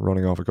 you were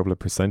running off a couple of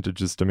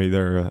percentages to me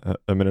there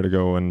a minute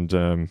ago, and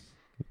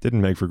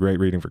didn't make for great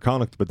reading for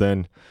Connacht, but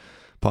then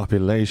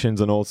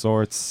populations and all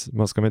sorts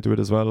must come into it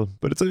as well.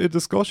 But it's a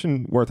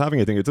discussion worth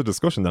having. I think it's a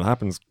discussion that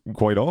happens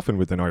quite often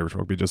within Irish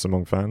rugby, just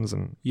among fans.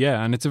 And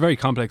it's a very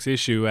complex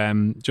issue.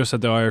 Just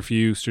at the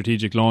IRFU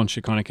strategic launch,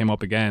 it kind of came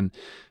up again.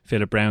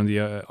 Philip Brown, the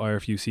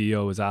IRFU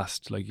CEO, was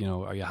asked, are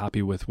you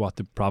happy with what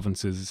the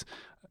provinces,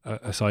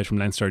 aside from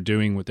Leinster, are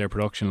doing with their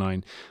production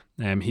line?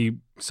 He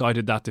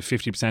cited that to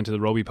 50% of the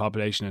rugby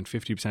population and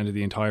 50% of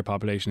the entire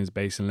population is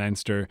based in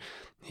Leinster.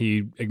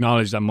 He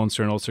acknowledged that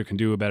Munster and Ulster can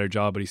do a better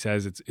job, but he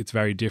says it's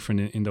very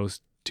different in those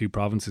two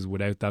provinces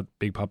without that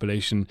big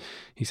population.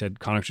 He said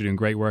Connacht are doing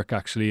great work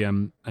actually,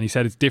 and he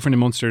said it's different in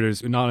Munster.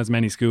 There's not as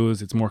many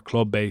schools, it's more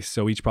club based,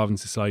 so each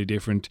province is slightly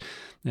different.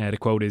 The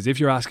quote is, if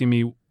you're asking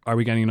me, are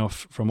we getting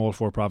enough from all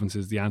four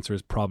provinces? The answer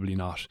is probably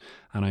not,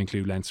 and I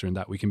include Leinster in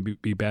that. We can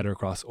be better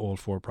across all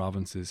four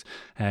provinces.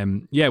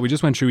 We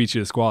just went through each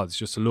of the squads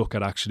just to look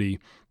at actually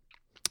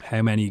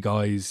how many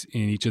guys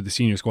in each of the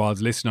senior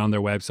squads listed on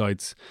their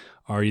websites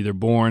are either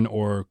born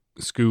or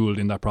schooled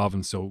in that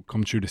province, so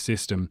come through the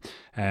system.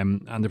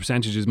 And the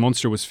percentages,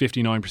 Munster was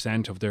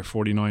 59% of their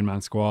 49-man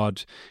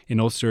squad.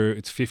 In Ulster,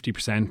 it's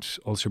 50%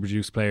 Ulster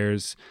produced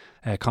players.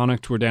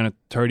 Connacht were down at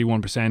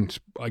 31%.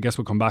 I guess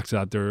we'll come back to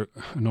that. There are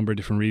a number of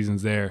different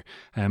reasons there,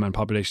 and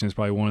population is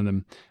probably one of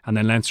them. And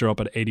then Leinster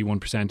up at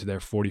 81% of their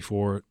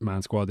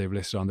 44-man squad they've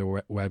listed on their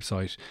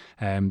website.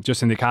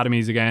 Just in the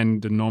academies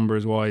again, the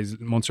numbers wise,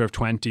 Munster have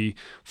 20.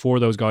 4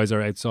 of those guys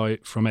are outside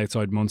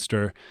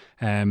Munster.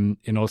 In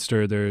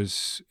Ulster,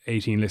 there's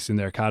 18 listed in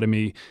their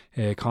academy.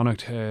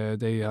 Connacht,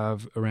 they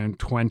have around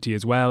 20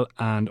 as well,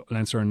 and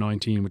Leinster are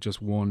 19 with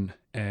just 1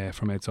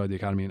 from outside the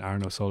academy, and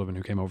Aaron O'Sullivan,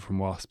 who came over from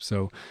Wasp.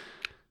 So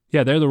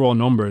yeah, they're the raw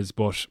numbers,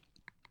 but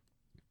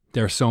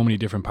there are so many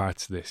different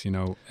parts to this.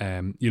 You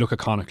look at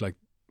Connacht, like,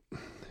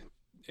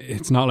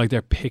 it's not like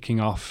they're picking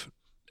off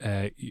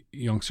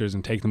youngsters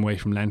and taking them away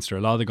from Leinster.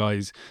 A lot of the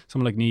guys,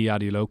 someone like Nii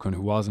Adeolokun,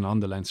 who wasn't on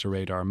the Leinster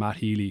radar, Matt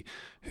Healy,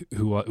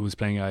 who was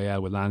playing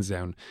IL with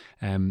Lansdowne,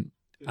 and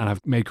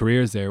have made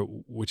careers there,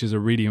 which is a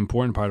really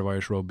important part of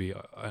Irish rugby.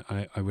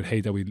 I would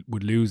hate that we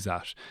would lose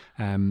that.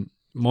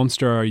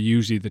 Munster are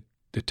usually the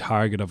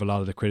target of a lot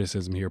of the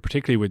criticism here,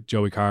 particularly with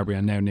Joey Carberry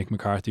and now Nick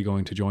McCarthy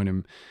going to join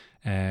him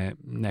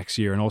next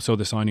year, and also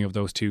the signing of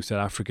those 2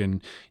 South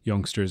African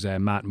youngsters,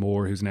 Matt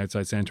Moore, who's an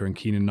outside centre, and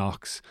Keenan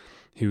Knox,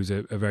 who's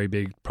a very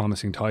big,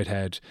 promising tight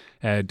head.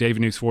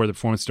 David Newsford, the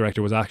performance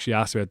director, was actually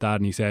asked about that,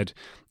 and he said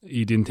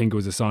he didn't think it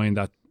was a sign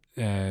that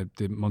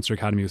the Munster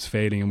Academy was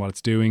failing in what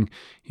it's doing.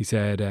 He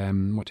said,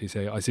 what did he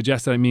say? I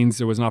suggest that it means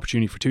there was an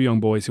opportunity for 2 young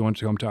boys who wanted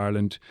to come to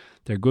Ireland.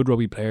 They're good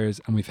rugby players,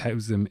 and we've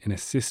housed them in a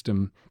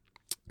system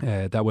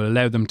that will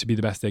allow them to be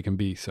the best they can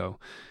be. So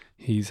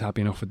he's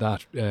happy enough with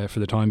that for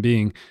the time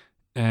being.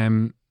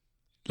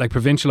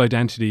 Provincial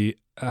identity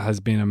has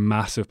been a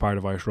massive part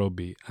of Irish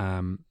rugby,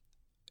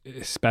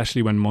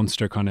 especially when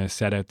Munster kind of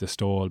set out the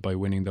stall by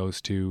winning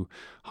those 2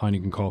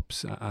 Heineken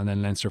Cups, and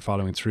then Leinster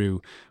following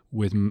through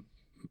with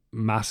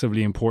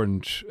massively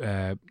important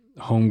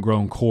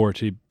homegrown core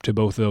to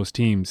both of those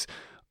teams.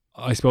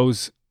 I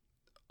suppose,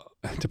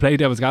 to play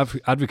devil's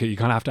advocate, you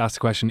kind of have to ask the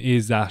question,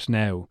 is that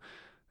now,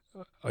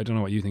 I don't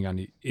know what you think,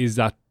 Andy, is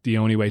that the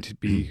only way to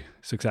be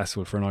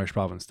successful for an Irish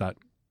province, that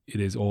it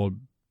is all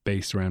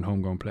based around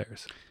homegrown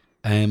players?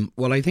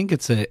 Well, I think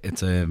it's a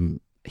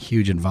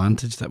huge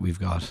advantage that we've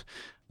got,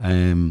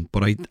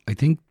 but I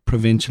think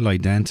provincial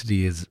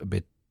identity is a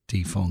bit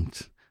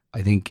defunct.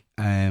 I think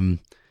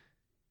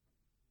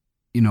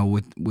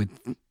with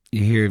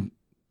you hear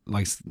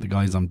like the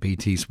guys on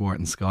BT Sport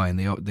and Sky, and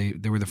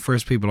they were the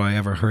first people I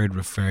ever heard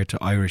refer to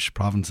Irish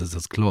provinces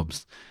as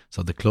clubs.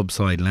 So the club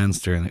side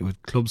Leinster,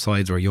 and club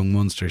sides were Young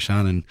Munster,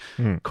 Shannon,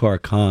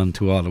 Cork, Con,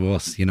 to all of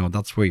us. You know,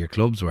 that's where your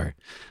clubs were,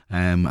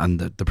 and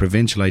the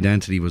provincial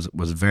identity was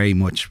very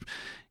much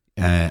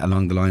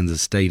along the lines of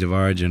state of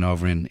origin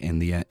over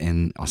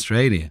in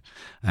Australia,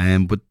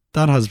 but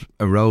that has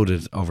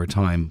eroded over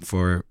time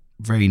for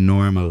very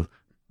normal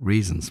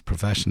reasons: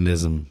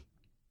 professionalism,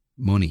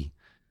 money.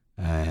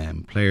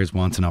 Players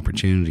wanting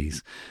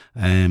opportunities,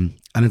 and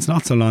it's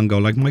not so long ago.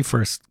 Like, my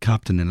first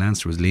captain in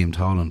Leinster was Liam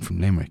Tolan from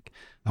Limerick,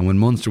 and when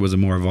Munster was a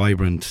more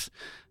vibrant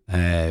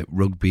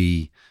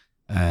rugby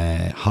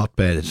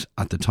hotbed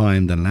at the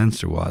time than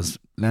Leinster was,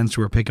 Leinster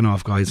were picking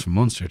off guys from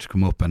Munster to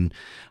come up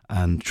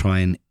and try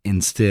and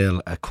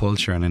instill a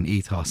culture and an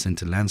ethos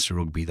into Leinster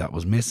rugby that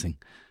was missing.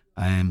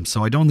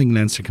 So I don't think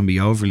Leinster can be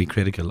overly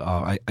critical.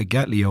 I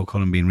get Leo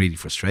Cullen being really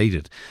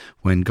frustrated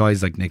when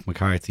guys like Nick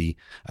McCarthy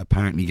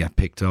apparently get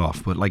picked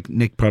off, but like,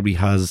 Nick probably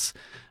has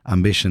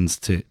ambitions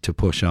to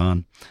push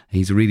on.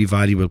 He's a really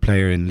valuable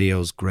player in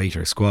Leo's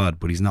greater squad,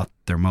 but he's not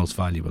their most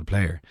valuable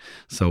player.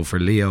 So for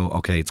Leo,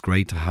 okay, it's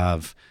great to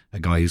have a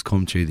guy who's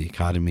come through the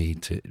academy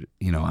to,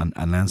 you know,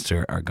 and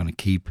Leinster are going to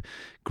keep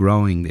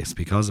growing this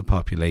because of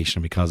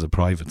population, because of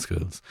private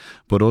schools.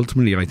 But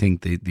ultimately, I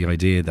think the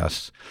idea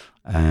that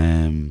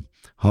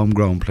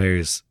homegrown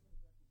players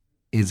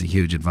is a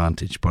huge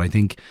advantage, but I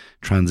think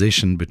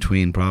transition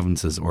between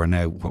provinces, or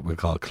now what we'll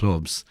call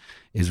clubs,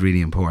 is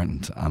really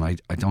important. And I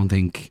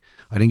think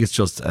it's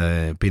just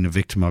being a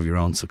victim of your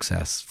own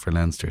success for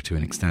Leinster to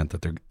an extent,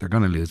 that they're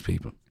going to lose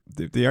people.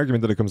 The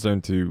argument that it comes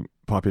down to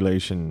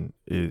population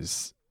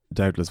is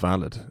doubtless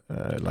valid.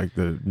 Like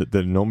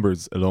the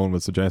numbers alone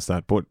would suggest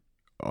that, but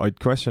I'd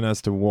question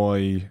as to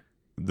why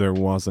there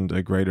wasn't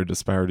a greater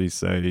disparity,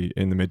 say,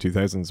 in the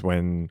mid-2000s,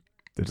 when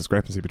the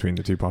discrepancy between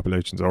the two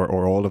populations,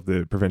 or all of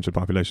the provincial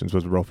populations,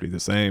 was roughly the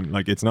same.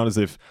 Like, it's not as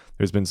if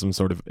there's been some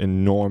sort of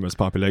enormous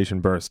population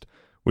burst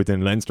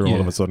within Leinster all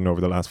of a sudden over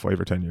the last 5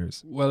 or 10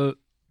 years. Well,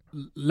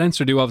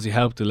 Leinster do obviously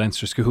help the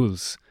Leinster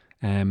schools.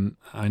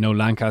 I know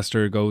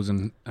Lancaster goes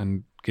and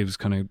gives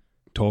kind of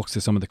talks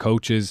to some of the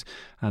coaches,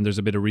 and there's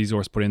a bit of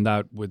resource put in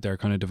that with their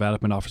kind of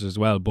development officers as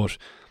well. But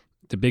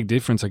the big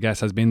difference, I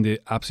guess, has been the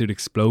absolute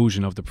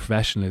explosion of the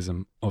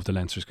professionalism of the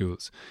Leinster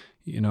schools.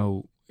 You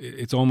know,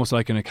 it's almost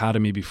like an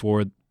academy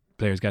before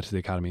players get to the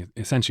academy.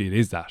 Essentially, it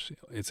is that.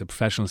 It's a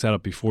professional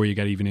setup before you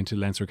get even into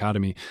the Leinster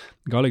academy.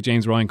 A guy like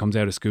James Ryan comes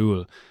out of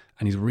school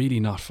and he's really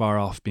not far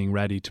off being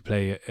ready to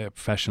play a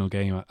professional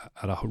game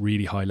at a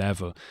really high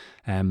level.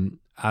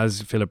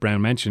 As Philip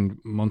Brown mentioned,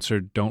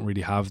 Munster don't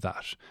really have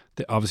that.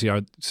 There obviously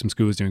are some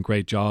schools doing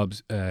great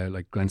jobs,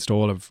 like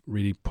Glenstall have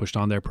really pushed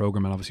on their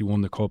programme and obviously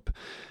won the Cup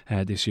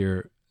this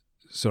year.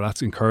 So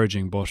that's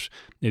encouraging, but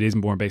it is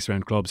more based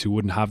around clubs who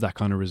wouldn't have that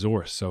kind of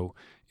resource. So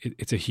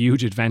it's a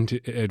huge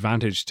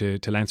advantage to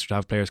Leinster to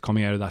have players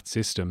coming out of that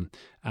system,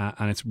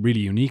 and it's really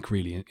unique,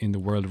 really, in the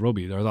world of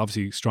rugby. There are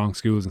obviously strong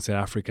schools in South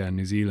Africa and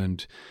New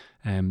Zealand,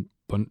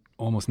 but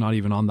almost not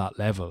even on that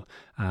level.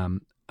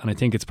 And I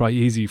think it's probably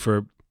easy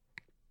for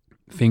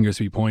fingers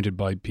to be pointed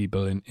by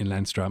people in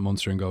Leinster at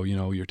Munster and go, you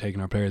know, you're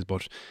taking our players,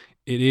 but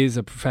it is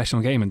a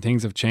professional game and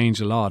things have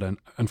changed a lot.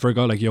 And for a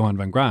guy like Johan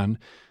van Graan,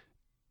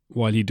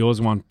 while he does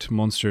want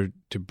Munster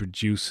to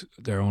produce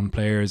their own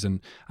players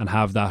and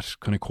have that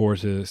kind of core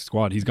to the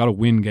squad, he's got to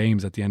win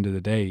games at the end of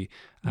the day.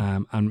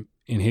 And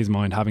in his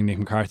mind, having Nick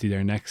McCarthy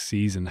there next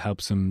season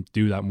helps him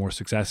do that more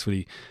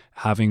successfully.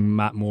 Having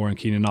Matt Moore and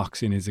Keenan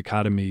Knox in his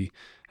academy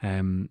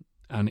and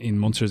in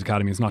Munster's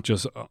academy, it's not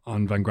just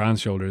on Van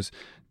Graan's shoulders.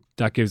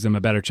 That gives them a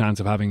better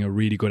chance of having a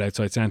really good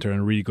outside centre and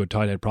a really good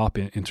tight head prop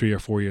in 3 or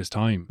 4 years'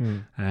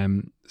 time.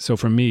 So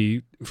for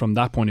me, from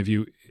that point of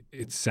view,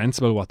 it's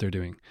sensible what they're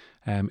doing.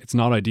 It's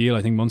not ideal.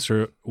 I think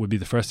Munster would be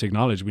the first to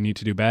acknowledge we need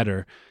to do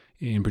better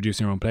in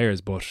producing our own players,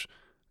 but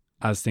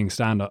as things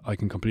stand, I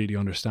can completely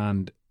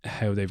understand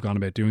how they've gone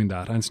about doing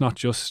that. And it's not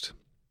just,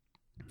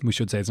 we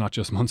should say it's not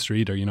just Munster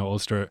either. You know,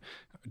 Ulster,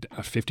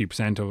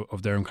 50%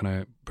 of their own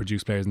kind of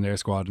produced players in their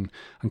squad, and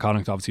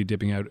Connacht obviously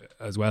dipping out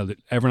as well.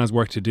 Everyone has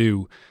work to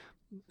do,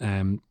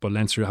 but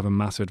Leinster have a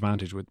massive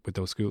advantage with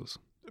those schools.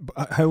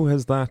 How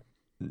has that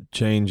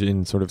change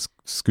in sort of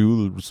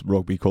schools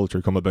rugby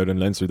culture come about in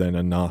Leinster then,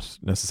 and not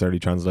necessarily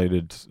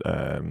translated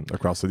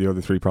across to the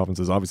other three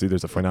provinces? Obviously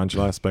there's a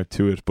financial aspect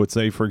to it, but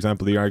say for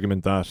example the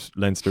argument that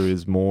Leinster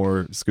is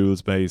more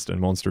schools based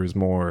and Munster is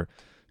more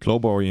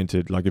club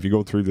oriented. Like if you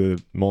go through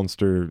the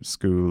Munster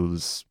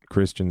schools,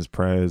 Christians,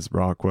 Pres,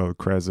 Rockwell,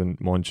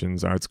 Crescent,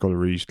 Munchins, Arts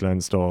Colorish,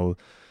 Glenstall,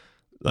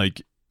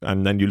 like,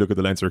 and then you look at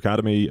the Leinster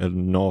Academy,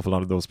 an awful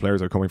lot of those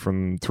players are coming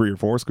from 3 or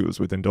 4 schools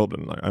within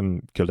Dublin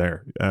and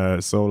Kildare.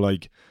 So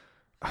like,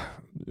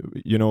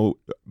 you know,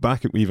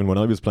 back even when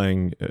I was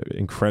playing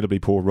incredibly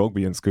poor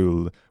rugby in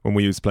school, when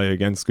we used to play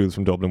against schools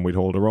from Dublin, we'd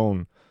hold our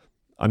own.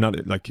 I'm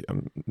not like,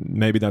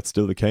 maybe that's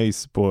still the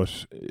case,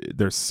 but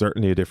there's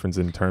certainly a difference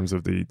in terms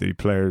of the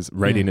players'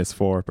 readiness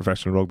for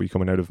professional rugby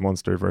coming out of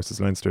Munster versus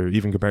Leinster,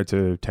 even compared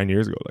to 10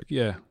 years ago. Like,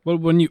 yeah, well,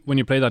 when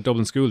you play that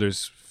Dublin school,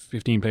 there's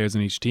 15 players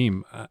in each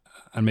team,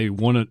 and maybe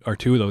one or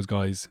two of those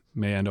guys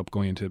may end up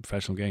going into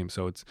professional games.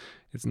 So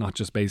it's not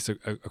just based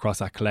across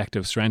that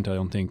collective strength, I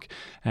don't think.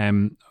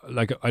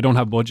 Like, I don't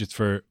have budgets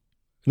for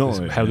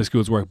how the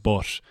schools work,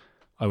 but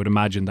I would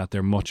imagine that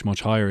they're much,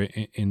 much higher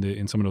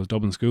in some of those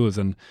Dublin schools,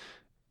 and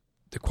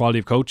the quality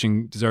of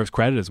coaching deserves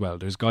credit as well.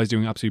 There's guys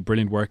doing absolutely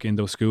brilliant work in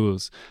those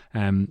schools,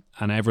 and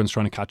everyone's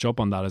trying to catch up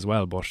on that as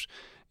well. But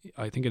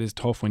I think it is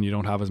tough when you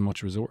don't have as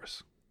much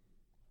resource.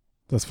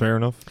 That's fair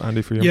enough,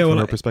 Andy, from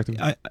your perspective.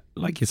 I,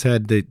 like you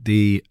said,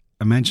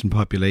 I mentioned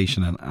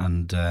population,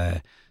 and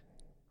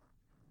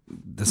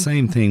the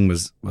same thing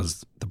was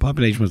the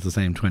population was the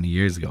same 20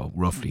 years ago,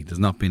 roughly. There's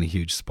not been a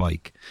huge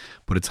spike,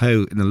 but it's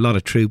how in a lot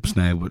of troops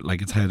now, but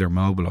like it's how they're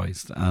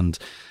mobilised. And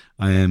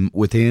certainly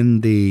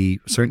within the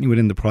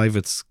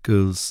private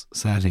schools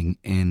setting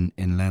in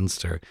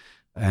Leinster,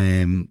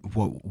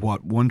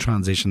 what one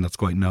transition that's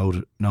quite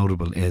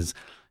notable is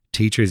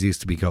teachers used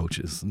to be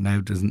coaches.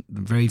 Now there's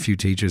very few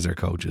teachers are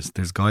coaches.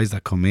 There's guys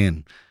that come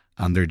in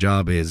and their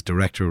job is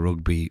director of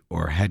rugby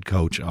or head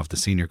coach of the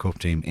senior cup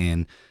team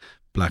in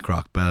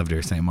Blackrock,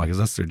 Belvedere, St. Michael's.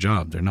 That's their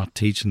job. They're not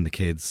teaching the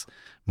kids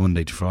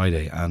Monday to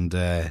Friday. And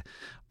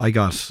I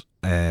got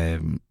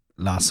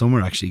last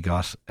summer actually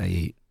got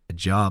a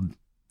job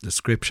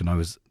description. I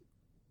was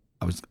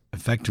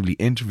effectively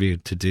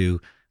interviewed to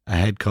do a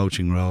head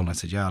coaching role, and I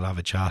said, yeah, I'll have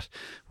a chat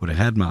with a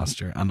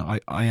headmaster. And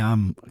I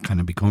am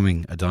kind of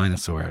becoming a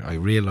dinosaur. I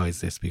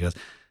realised this because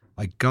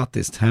I got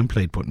this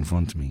template put in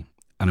front of me,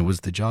 and it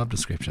was the job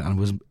description,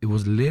 and it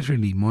was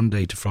literally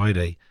Monday to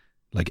Friday,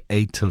 like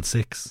 8 till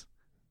 6,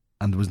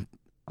 and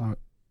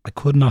I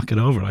could not get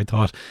over it. I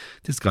thought,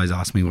 this guy's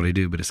asked me what I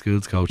do, but a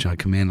schools coach, I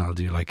come in, I'll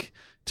do like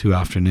 2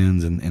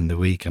 afternoons in the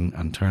week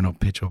and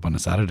pitch up on a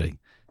Saturday.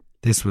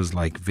 This was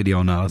like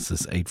video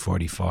analysis,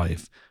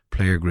 8:45,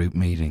 player group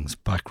meetings,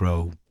 back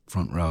row,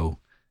 front row,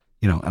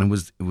 and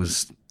it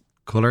was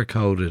colour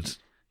coded,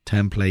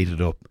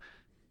 templated up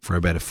for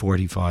about a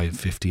 45,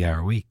 50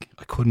 hour week.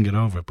 I couldn't get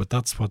over it, but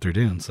that's what they're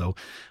doing. So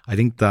I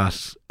think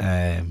that,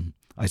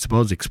 I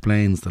suppose,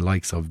 explains the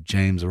likes of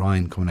James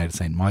Ryan coming out of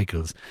St.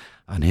 Michael's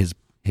and his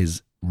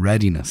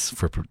readiness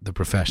for the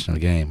professional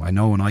game. I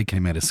know when I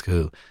came out of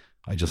school,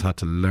 I just had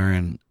to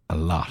learn a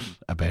lot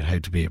about how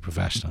to be a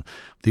professional.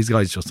 These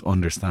guys just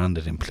understand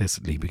it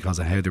implicitly because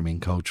of how they're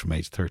being coached from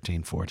age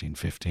 13, 14,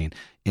 15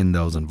 in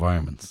those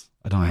environments.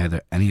 I don't know how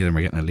any of them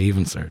are getting a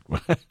leaving cert.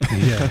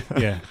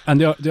 yeah. And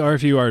the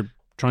RFU are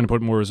trying to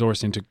put more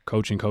resource into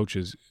coaching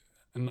coaches.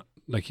 And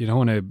like, you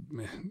don't want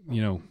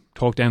to,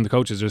 talk down the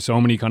coaches. There's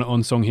so many kind of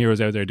unsung heroes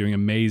out there doing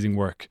amazing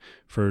work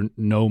for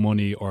no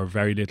money or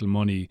very little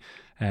money.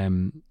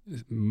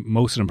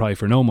 Most of them probably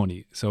for no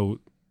money.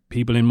 So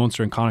people in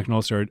Munster and Connacht and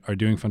Ulster are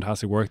doing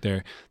fantastic work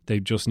there. They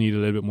just need a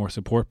little bit more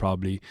support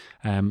probably.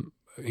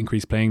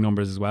 Increased playing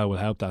numbers as well will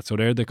help that. So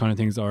they're the kind of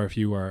things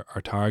RFU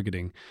are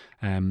targeting.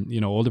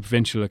 All the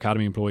provincial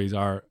academy employees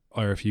are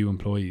RFU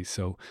employees.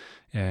 So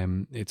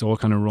it's all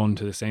kind of run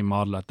to the same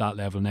model at that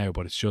level now,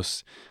 but it's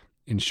just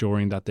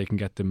ensuring that they can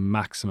get the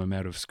maximum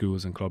out of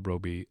schools and club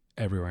rugby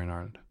everywhere in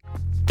Ireland.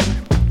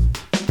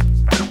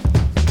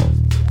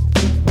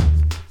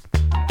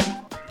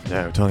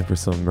 Now, time for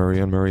some Murray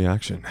and Murray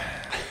action.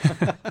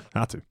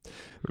 Had to.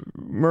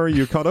 Murray,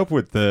 you caught up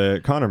with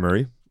Conor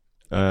Murray.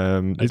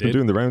 He's been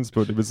doing the rounds,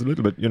 but it was a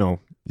little bit,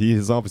 he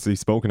has obviously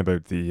spoken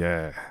about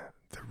the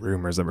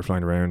rumours that were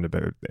flying around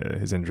about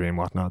his injury and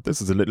whatnot.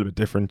 This is a little bit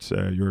different,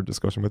 your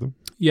discussion with him.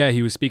 Yeah,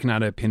 he was speaking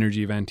at a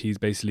Pinergy event. He's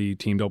basically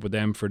teamed up with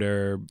them for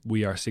their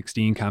We Are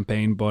 16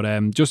 campaign.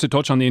 But just to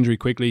touch on the injury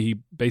quickly, he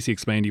basically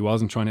explained he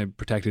wasn't trying to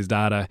protect his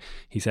data.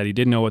 He said he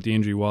didn't know what the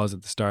injury was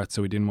at the start,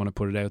 so he didn't want to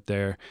put it out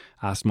there.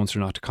 Asked Munster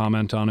not to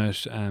comment on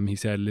it. He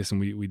said, listen,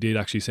 we did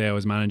actually say I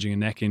was managing a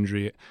neck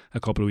injury a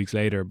couple of weeks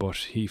later, but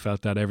he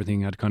felt that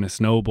everything had kind of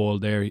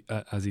snowballed there,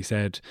 as he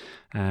said.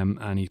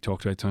 And he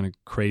talked about kind of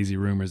crazy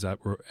rumours that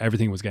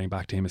everything was getting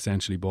back to him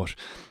essentially, but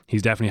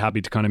he's definitely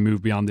happy to kind of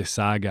move beyond this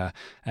saga.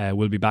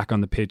 We'll be back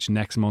on the pitch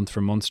next month for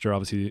Munster.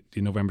 Obviously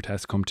the November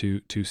tests come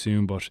too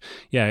soon, but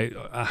yeah,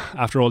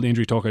 after all the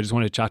injury talk, I just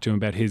wanted to chat to him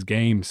about his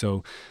game.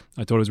 So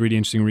I thought it was really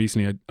interesting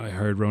recently. I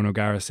heard Ronan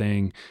O'Gara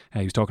saying,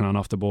 he was talking on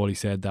Off the Ball, he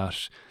said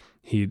that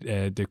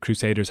the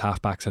Crusaders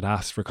halfbacks had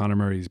asked for Conor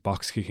Murray's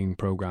box kicking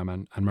program,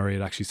 and Murray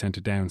had actually sent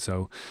it down.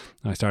 So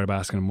I started by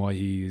asking him why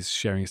he's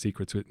sharing his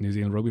secrets with New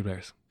Zealand rugby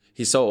players.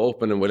 He's so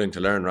open and willing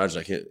to learn, Raj.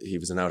 Like he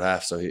was an out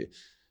half, so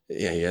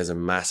he has a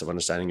massive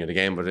understanding of the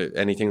game. But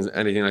anything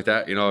like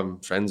that,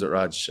 I'm friends with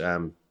Raj.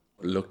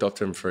 Looked up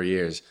to him for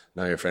years.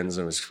 Now you're friends,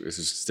 and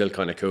it's still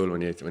kind of cool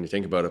when you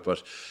think about it.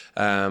 But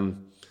so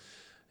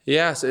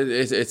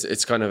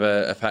it's kind of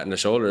a pat on the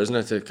shoulder, isn't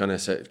it, to kind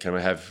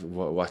of have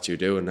what you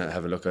do and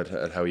have a look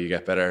at how you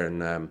get better.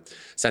 And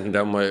sent him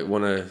down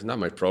not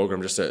my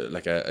program, just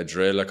a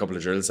drill, a couple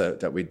of drills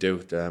that we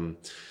do.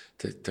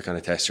 To kind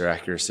of test your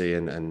accuracy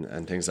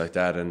and things like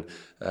that. And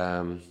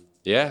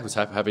I was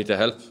happy to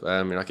help.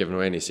 You're not giving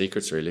away any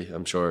secrets, really.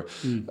 I'm sure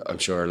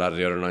a lot of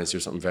the other lines do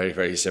something very,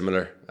 very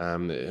similar,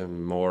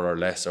 more or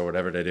less, or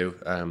whatever they do,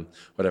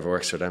 whatever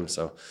works for them.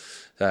 So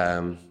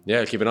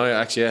I'll keep an eye.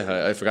 Actually,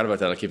 I forgot about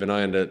that. I'll keep an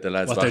eye on the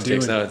lads' box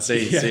kicks now and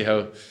see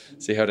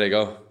how they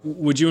go.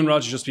 Would you and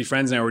Roger just be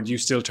friends now, or do you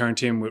still turn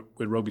to him with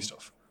rugby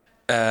stuff?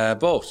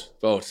 Both.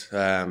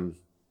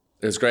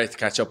 It was great to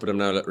catch up with him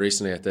now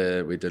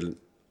recently we did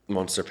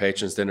Munster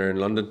Patrons dinner in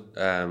London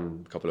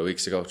a couple of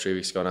weeks ago, 3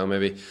 weeks ago now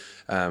maybe,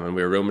 and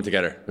we were rooming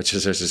together, which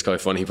is just quite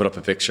funny. He put up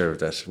a picture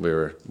that we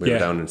were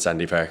down in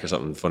Sandy Park or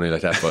something funny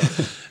like that, but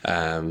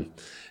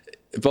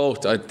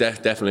both. I'd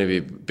definitely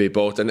be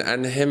both,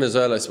 and him as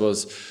well, I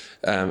suppose.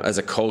 As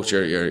a coach,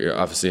 you're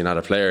obviously not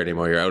a player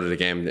anymore. You're out of the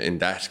game in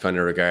that kind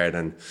of regard,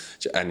 and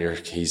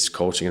he's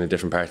coaching in a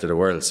different part of the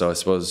world. So I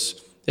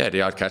suppose,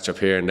 the odd catch up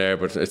here and there,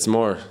 but it's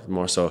more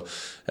so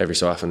every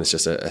so often. It's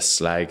just a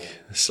slag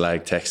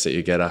text that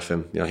you get off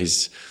him.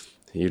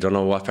 You don't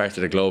know what part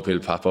of the globe he'll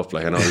pop up.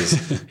 Like, I know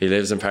he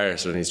lives in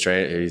Paris and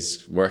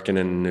he's working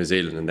in New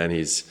Zealand, and then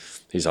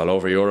he's all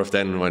over Europe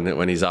then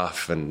when he's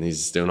off, and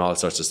he's doing all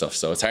sorts of stuff.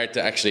 So it's hard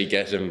to actually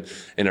get him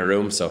in a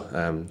room.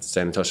 So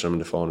staying in touch with him on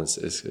the phone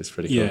is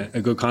pretty cool. Yeah,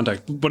 a good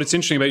contact. But it's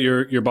interesting about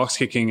your box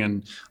kicking,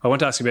 and I want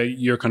to ask you about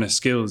your kind of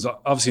skills.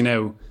 Obviously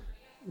now,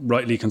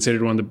 rightly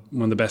considered one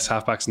of the best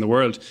halfbacks in the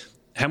world.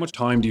 How much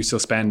time do you still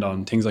spend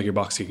on things like your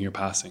box kicking, your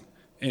passing,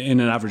 in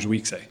an average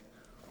week, say?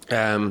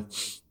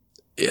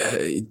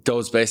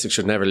 Those basics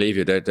should never leave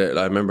you.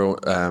 I remember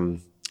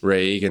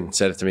Ray Egan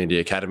said it to me in the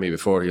academy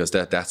before. He goes,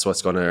 that's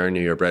what's going to earn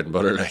you your bread and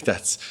butter. Like,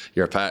 that's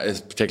your pass,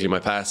 particularly my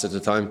pass at the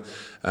time.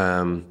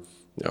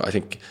 I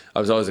think I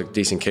was always a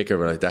decent kicker,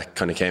 but that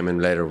kind of came in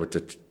later with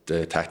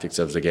the tactics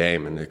of the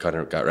game, and it kind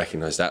of got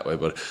recognised that way.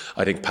 But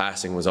I think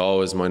passing was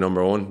always my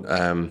number one.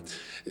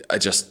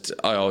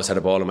 I always had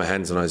a ball in my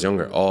hands when I was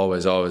younger,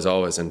 always,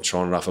 and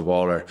throwing it off a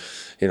ball, or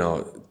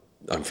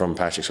I'm from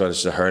Patrick's Well,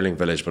 it's a hurling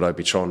village, but I'd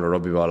be throwing a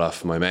rugby ball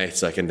off my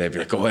mates, and they'd be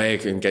like, go away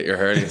and get your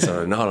hurling.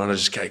 So no,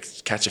 just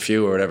catch a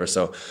few or whatever.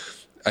 So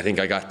I think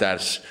I got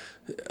that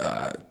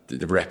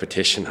the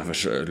repetition of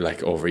it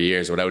like over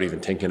years without even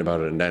thinking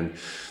about it. And then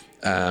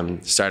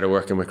started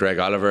working with Greg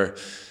Oliver,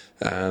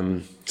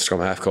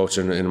 scrum half coach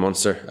in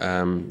Munster.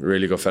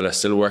 Really good fella.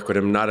 Still work with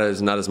him, not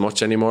as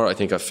much anymore. I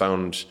think I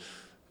found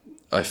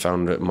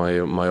my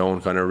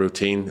own kind of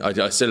routine.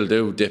 I still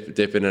do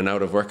dip in and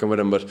out of working with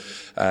him, but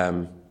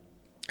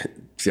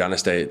to be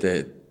honest,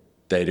 they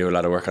do a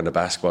lot of work on the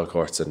basketball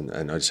courts, and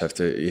I just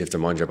you have to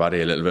mind your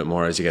body a little bit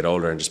more as you get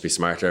older and just be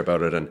smarter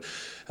about it. And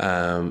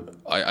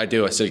I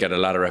still get a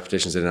lot of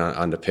repetitions in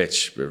on the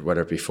pitch,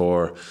 whether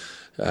before,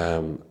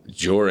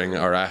 during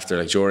or after.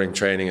 Like, during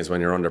training is when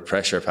you're under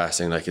pressure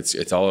passing. Like,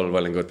 it's all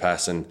well and good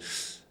passing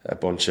a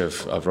bunch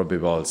of rugby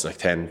balls, like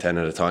 10 at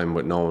a time,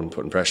 with no one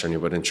putting pressure on you.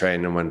 But in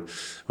training, when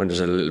there's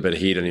a little bit of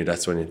heat on you,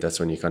 that's when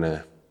you kind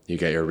of you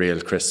get your real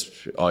crisp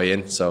eye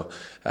in. So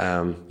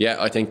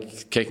I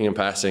think kicking and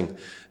passing,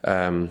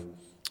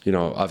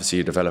 obviously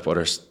you develop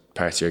other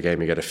parts of your game,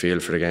 you get a feel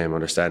for the game,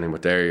 understanding,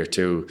 but they're your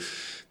two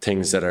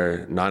things that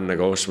are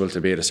non-negotiable to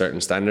be at a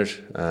certain standard,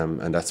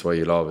 and that's why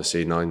you'll always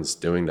see nines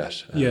doing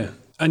that.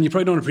 And you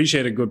probably don't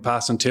appreciate a good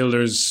pass until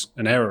there's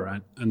an error,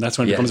 right? And that's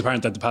when it becomes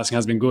apparent that the passing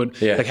has been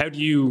good. Yeah. Like, how do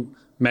you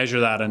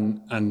measure that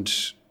and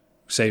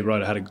say,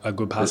 right, I had a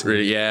good pass? I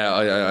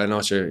know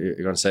what you're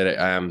going to say.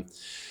 That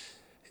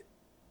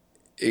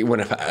when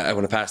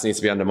a pass needs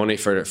to be on the money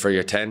for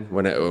your 10,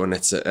 when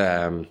it's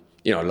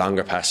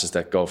longer passes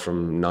that go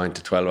from 9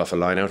 to 12 off a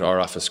line out or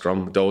off a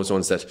scrum, those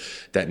ones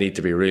that need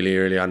to be really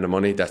early on the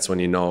money, that's when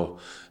you know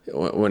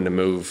when the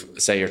move,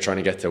 say you're trying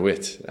to get to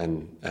width,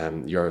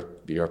 and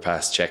your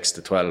pass checks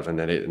to 12, and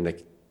then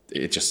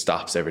it just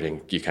stops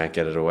everything. You can't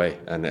get it away,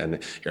 and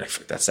you're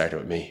like, that started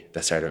with me.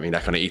 That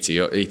kind of eats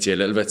you a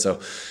little bit. So,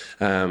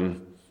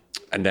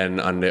 and then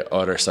on the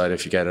other side,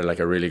 if you get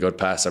a really good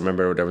pass, I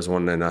remember there was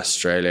one in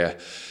Australia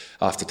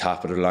off the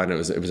top of the line. It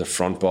was a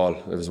front ball.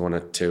 It was 1 or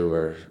 2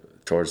 or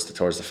towards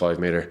the 5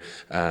 metre,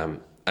 and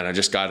I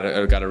just got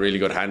a really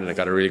good hand, and I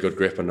got a really good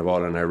grip on the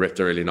ball, and I ripped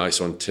a really nice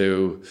one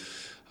too.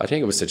 I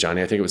think it was to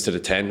Johnny. I think it was to the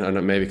 10, and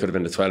it maybe could have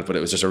been the 12, but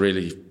it was just a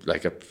really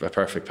a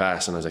perfect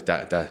pass. And I was like,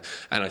 that.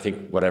 And I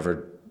think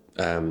whatever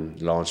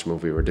launch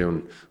move we were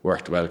doing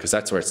worked well, because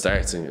that's where it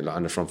starts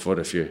on the front foot.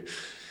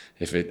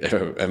 If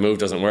a move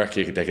doesn't work,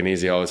 they can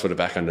easily always put it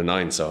back on the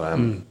 9.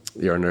 So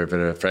you're under a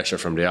bit of pressure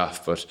from the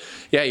off. But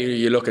yeah,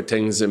 you look at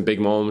things in big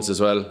moments as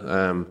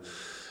well.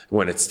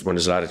 When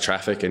there's a lot of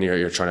traffic and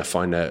you're trying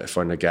to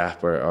find a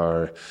gap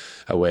or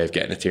a way of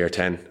getting it to your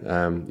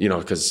 10.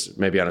 Because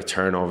maybe on a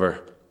turnover,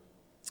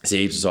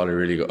 Zeebs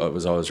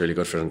was always really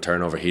good for the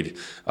turnover. He'd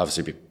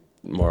obviously be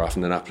more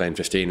often than not playing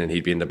 15, and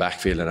he'd be in the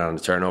backfield, and on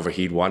the turnover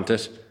he'd want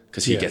it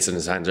because he gets in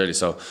his hands early.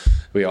 So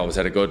we always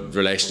had a good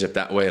relationship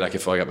that way. Like,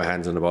 if I got my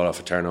hands on the ball off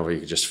a turnover,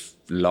 you could just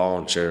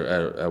launch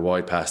a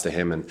wide pass to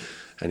him, and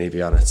he'd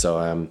be on it.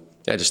 So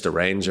just a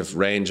range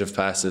of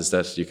passes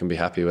that you can be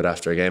happy with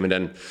after a game. And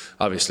then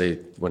obviously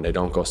when they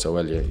don't go so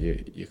well,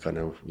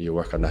 you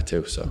work on that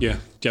too. So do you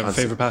have a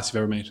favourite pass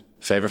you've ever made?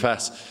 Favourite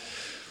pass?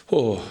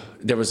 Oh,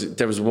 there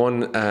was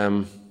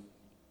one.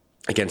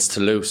 against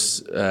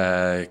Toulouse,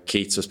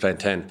 Keats was playing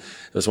 10. There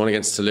was one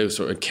against Toulouse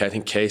where I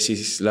think Casey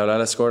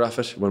Laulala scored off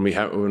it when we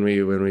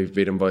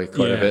beat him by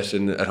quite a bit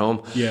at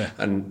home. Yeah.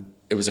 And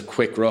it was a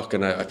quick ruck,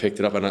 and I picked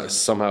it up, and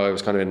somehow I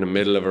was kind of in the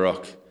middle of the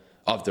ruck.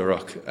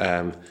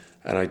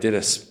 And I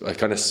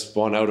kind of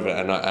spun out of it,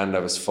 and I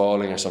was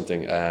falling or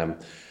something.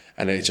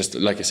 And it just,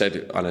 like I said,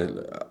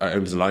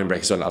 it was a line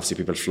break, so obviously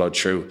people flood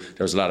through.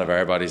 There was a lot of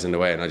air bodies in the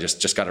way, and I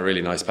just got a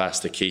really nice pass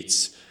to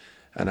Keats.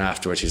 And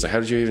afterwards, he's like, "How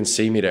did you even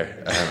see me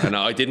there?" And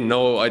I didn't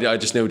know. I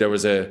just knew there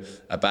was a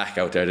back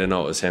out there. I didn't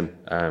know it was him.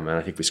 And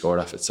I think we scored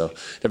off it. So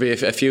there'll be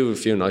a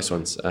few nice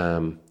ones.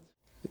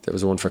 There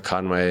was one for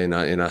Conway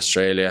in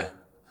Australia.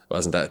 It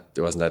wasn't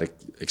that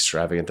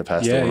extravagant to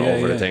pass the one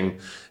over the thing.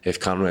 If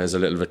Conway was a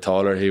little bit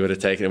taller, he would have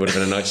taken it. Would have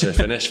been a nicer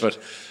finish. But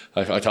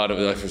I thought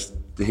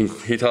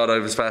he thought I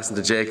was passing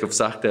to Jacob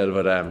Stockdale,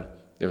 but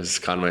it was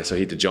Conway, so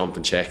he had to jump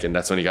and check, and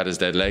that's when he got his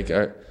dead leg.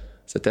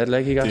 Is it dead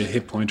leg he got? The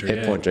hip pointer.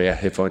 Hip pointer,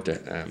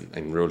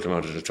 and ruled him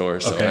out of the tour.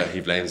 So he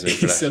blames me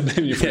for that. Still blames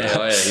you for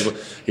that.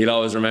 He'll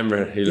always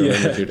remember. He'll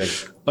remember a few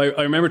things.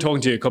 I remember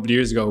talking to you a couple of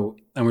years ago,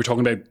 and we were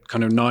talking about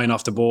kind of 9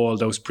 off the ball,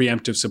 those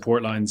preemptive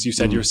support lines. You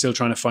said you were still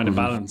trying to find a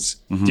balance.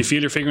 Do you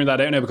feel you're figuring that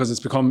out now, because it's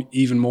become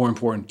even more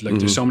important? Like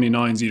there's so many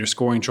 9s either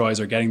scoring tries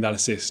or getting that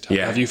assist.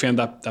 Have you found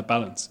that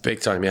balance? Big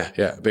time,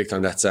 yeah, big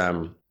time. That's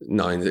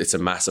 9. It's a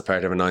massive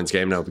part of a 9's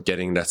game now,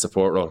 getting that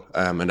support role,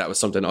 and that was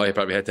something I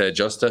probably had to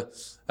adjust to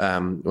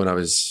when I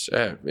was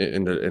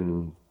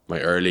in my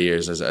early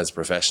years as a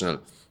professional,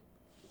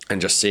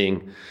 and just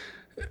seeing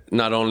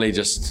not only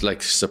just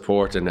like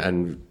support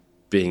and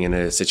being in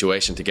a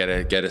situation to get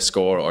a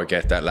score or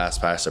get that last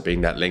pass or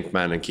being that link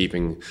man and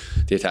keeping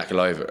the attack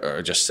alive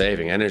or just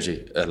saving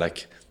energy.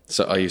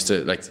 So I used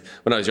to, like,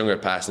 when I was younger,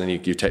 passing,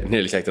 and you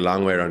nearly take the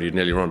long way around, you'd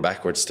nearly run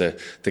backwards to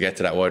get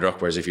to that wide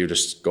ruck, whereas if you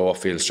just go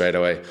upfield straight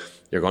away,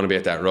 you're going to be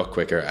at that ruck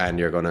quicker, and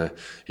you're going to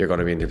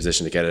be in the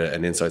position to get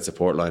an inside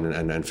support line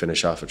and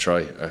finish off a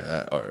try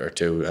or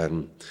two,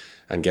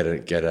 and get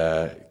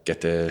the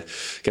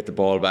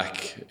ball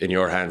back in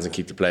your hands and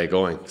keep the play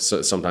going.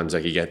 So sometimes,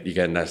 like, you get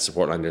in that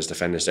support line, there's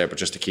defenders there, but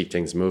just to keep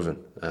things moving.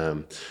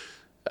 And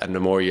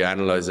the more you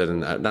analyse it, and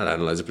not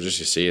analyse it, but just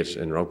you see it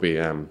in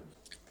rugby,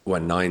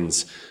 when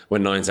nines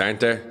aren't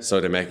there, so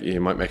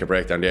you might make a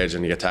break down the edge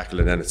and you get tackled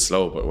and then it's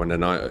slow. But when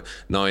the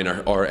nine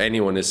or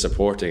anyone is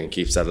supporting and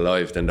keeps that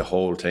alive, then the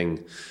whole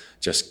thing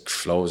just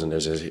flows, and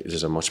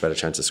there's a much better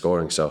chance of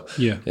scoring. So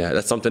yeah,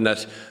 that's something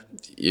that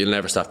you'll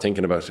never stop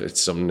thinking about.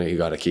 It's something that you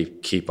got to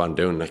keep on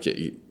doing. Like,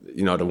 you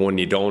know, the one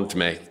you don't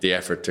make the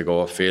effort to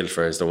go upfield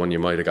for is the one you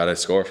might have got to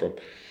score from.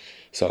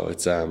 So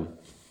it's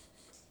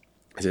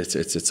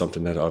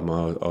something that I'm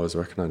always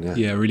working on.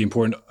 Yeah, really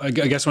important. I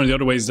guess one of the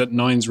other ways that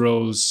Nine's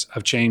roles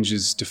have changed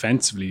is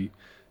defensively.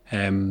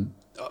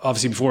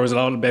 Obviously before it was a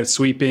lot about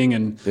sweeping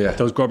and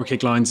those grubber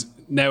kick lines.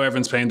 Now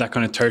everyone's playing that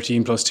kind of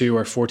 13+2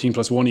 or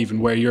 14+1 even,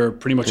 where you're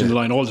pretty much in the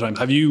line all the time.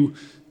 Have you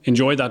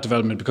enjoyed that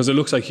development? Because it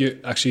looks like you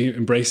actually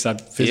embrace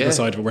that physical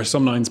side of it, where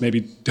some Nines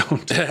maybe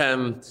don't.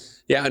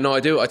 Yeah, no, I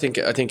do. I think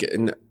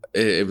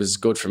it was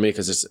good for me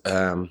because it's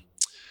I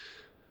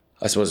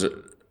suppose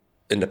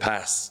in the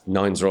past,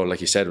 Nine's role,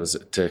 like you said, was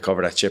to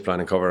cover that chip line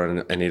and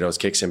cover any of those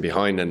kicks in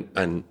behind.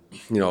 And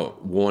you know,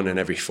 1 in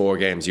every 4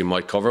 games, you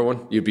might cover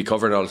one. You'd be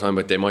covering all the time,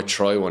 but they might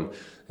try one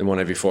in 1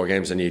 every 4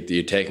 games, and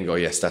you take and go,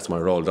 yes, that's my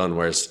role done.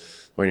 Whereas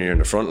when you're in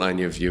the front line,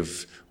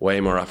 you've way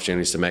more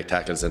opportunities to make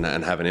tackles and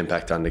have an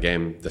impact on the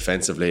game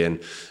defensively.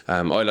 And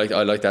I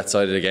like that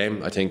side of the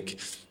game. I think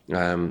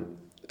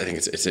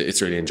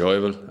it's really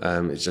enjoyable.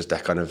 It's just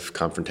that kind of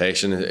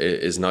confrontation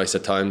is nice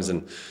at times,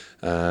 and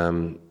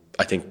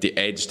I think the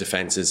edge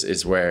defence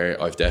is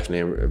where I've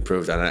definitely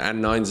improved,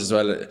 and Nines as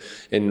well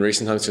in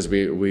recent times, because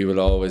we will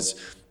always,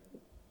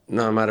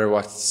 no matter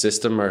what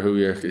system or who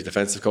your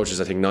defensive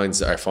coaches, I think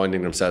Nines are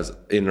finding themselves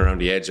in and around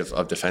the edge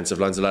of defensive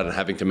lines a lot, and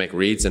having to make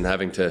reads and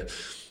having to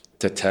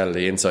tell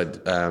the inside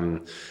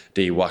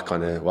what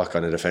kind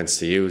of defence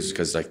to use,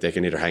 because like they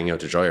can either hang you out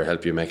to dry or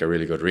help you make a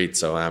really good read.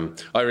 So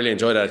I really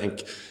enjoyed it. I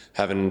think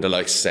having the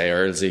likes, say,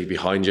 Earlsey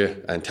behind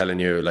you and telling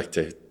you like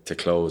to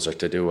close or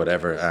to do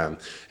whatever,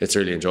 it's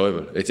really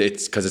enjoyable.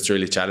 It's because it's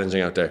really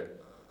challenging out there,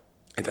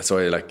 and that's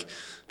why like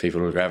people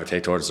will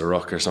gravitate towards the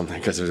ruck or something,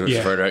 because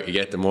the further out you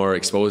get, the more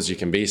exposed you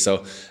can be.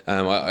 So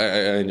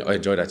I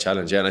enjoy that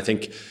challenge. Yeah, and I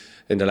think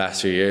in the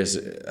last few years,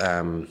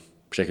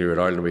 particularly with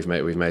Ireland, we've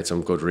made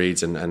some good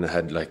reads and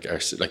had like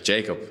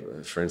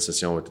Jacob, for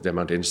instance. You know, with the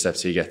amount of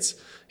intercepts he gets,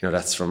 you know,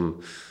 that's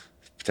from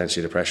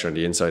potentially the pressure on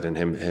the inside and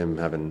him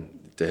having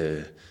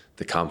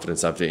the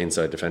confidence of the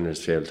inside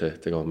defenders to be able to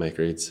go and make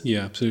reads.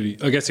 Yeah, absolutely.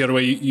 I guess the other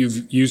way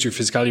you've used your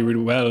physicality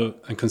really well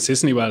and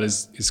consistently well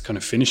is kind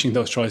of finishing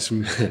those tries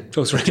from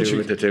close range.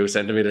 the 2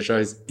 centimetre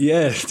tries.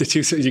 Yeah, the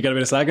 2. You get a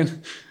bit of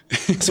slagging.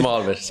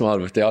 Small bit.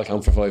 They all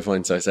count for 5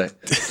 points, I say.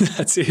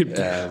 That's it.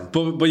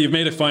 But you've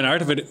made a fine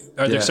art of it.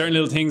 Are there certain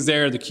little things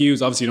there, the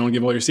cues? Obviously, you don't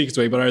give all your secrets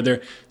away, but are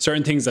there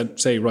certain things that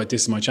say, right,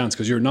 this is my chance?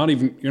 Because you're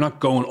not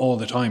going all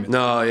the time.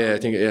 No, yeah, I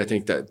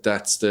think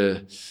that's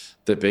the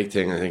the big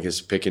thing, I think,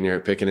 is picking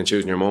and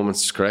choosing your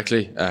moments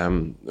correctly.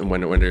 And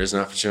when there is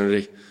an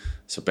opportunity.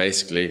 So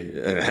basically,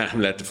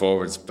 let the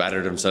forwards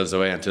batter themselves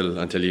away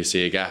until you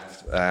see a gap,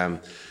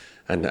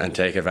 and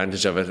take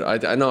advantage of it.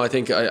 I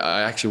think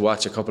I actually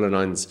watch a couple of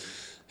nines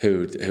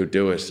who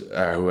do it,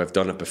 or who have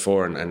done it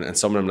before, and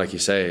some of them, like you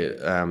say,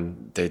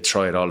 they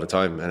try it all the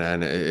time,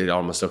 and it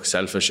almost looks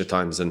selfish at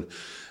times. And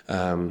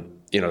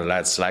the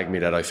lads slag me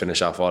that I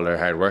finish off all their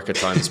hard work at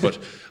times, but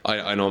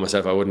I know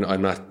myself,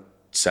 I'm not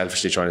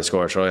selfishly trying to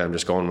score a try. I'm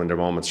just going when their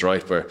moment's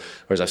right.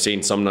 Whereas I've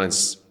seen some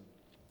nines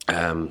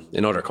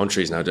in other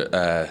countries now,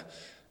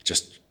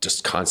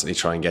 just constantly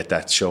try and get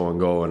that show and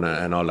go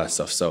and all that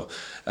stuff. So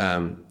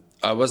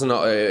I wasn't.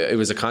 It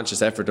was a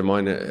conscious effort of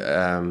mine.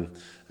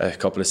 A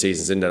couple of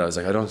seasons in that, I was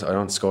like, I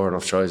don't score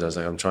enough tries. I was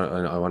like,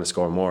 I want to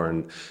score more,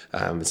 and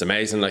it's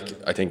amazing. Like,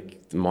 I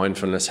think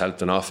mindfulness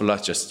helped an awful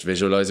lot. Just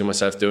visualizing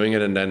myself doing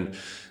it, and then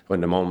when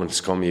the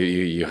moments come,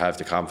 you have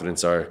the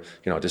confidence, or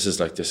this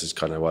is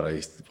kind of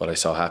what I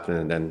saw happening,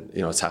 and then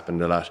it's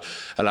happened a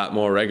lot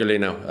more regularly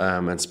now,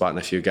 and spotting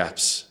a few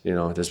gaps.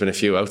 There's been a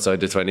few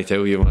outside the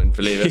 22, you wouldn't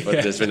believe it,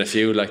 but there's been a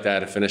few like that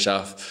to finish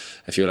off,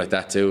 a few like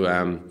that too.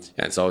 And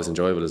it's always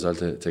enjoyable as well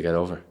to get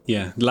over.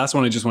 Yeah, the last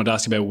one I just wanted to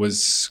ask you about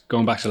was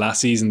going back to last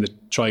season, the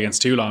try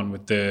against Toulon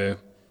with the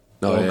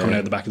ball coming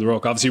out the back of the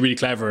ruck. Obviously, really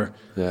clever,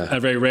 and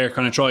a very rare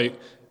kind of try.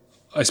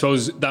 I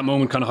suppose that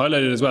moment kind of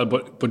highlighted as well,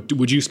 but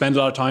would you spend a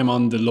lot of time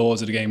on the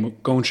laws of the game,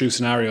 going through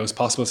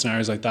possible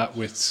scenarios like that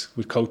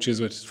with coaches?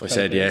 If I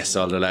said yes,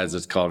 all the lads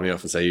would call me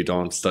up and say you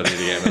don't study the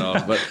game at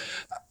all. But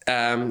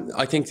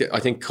I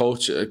think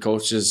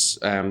coaches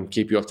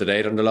keep you up to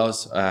date on the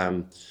laws,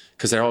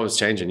 because they're always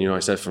changing. I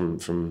said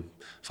from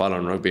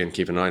following rugby and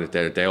keeping an eye on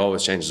it, they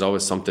always change. There's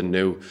always something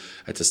new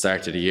at the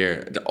start of the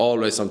year.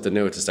 Always something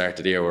new at the start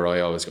of the year where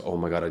I always go, oh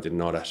my God, I didn't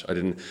know that. I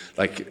didn't,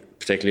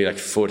 particularly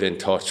foot in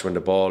touch when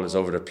the ball is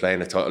over the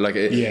plane.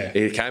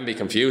 It can be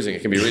confusing.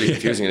 It can be really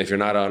confusing. And if you're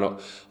not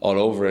all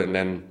over it, and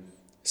then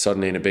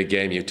suddenly in a big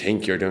game you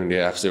think you're doing the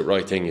absolute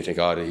right thing, you think,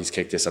 oh, he's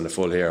kicked this on the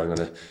full here,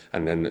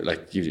 and then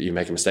you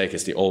make a mistake.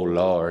 It's the old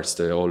law, or it's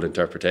the old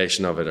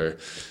interpretation of it, or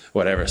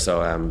whatever.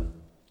 So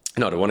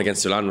the one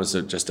against Toulon was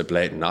just a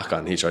blatant knock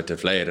on. He tried to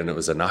play it, and it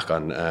was a knock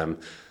on.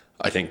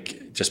 I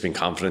think just being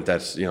confident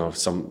that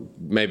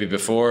maybe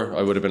before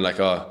I would have been like,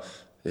 oh,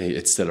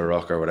 it's still a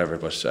ruck or whatever.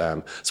 But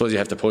suppose you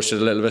have to push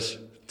it a little bit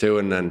too,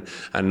 and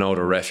know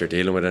the ref you're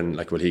dealing with, and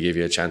will he give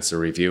you a chance to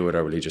review it,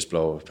 or will he just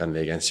blow a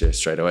penalty against you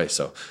straight away?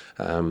 So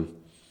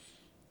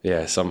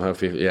somehow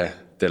people,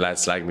 the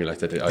lads slag me like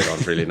that. I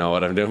don't really know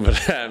what I'm doing,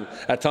 but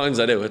at times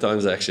I do. At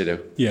times I actually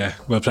do. Yeah,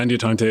 well, plenty of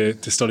time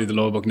to study the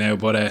law book now.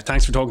 But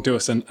thanks for talking to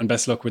us, and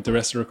best of luck with the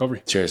rest of the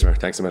recovery. Cheers, Mark.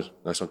 Thanks a minute.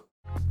 Nice one.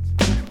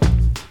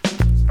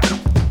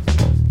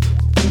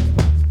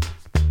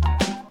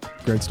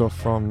 Great stuff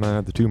from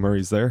the two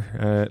Murrays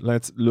there.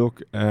 Let's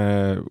look,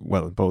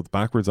 both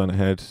backwards and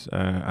ahead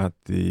at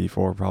the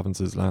four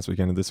provinces last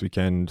weekend and this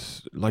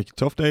weekend.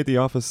 Tough day at the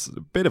office.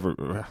 A bit of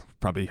a,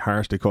 probably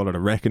harsh to call it a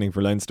reckoning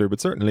for Leinster, but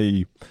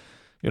certainly,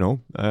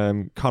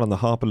 caught on the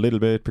hop a little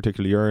bit,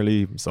 particularly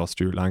early. Saw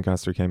Stuart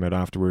Lancaster came out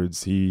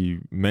afterwards. He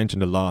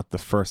mentioned a lot the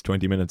first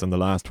 20 minutes and the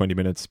last 20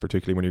 minutes,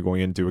 particularly when you're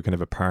going into a kind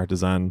of a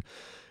partisan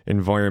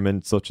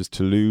environment such as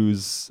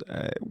Toulouse.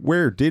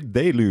 Where did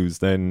they lose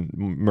then,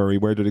 Murray?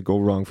 Where did it go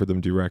wrong for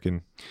them, do you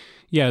reckon?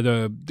 Yeah,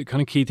 the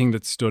kind of key thing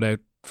that stood out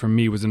for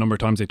me was the number of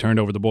times they turned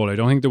over the ball. I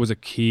don't think there was a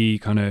key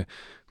kind of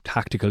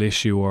tactical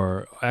issue,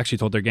 or I actually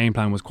thought their game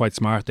plan was quite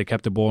smart. They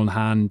kept the ball in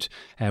hand,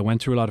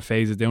 went through a lot of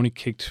phases. They only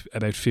kicked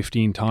about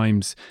 15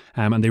 times,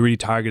 and they really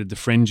targeted the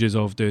fringes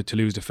of the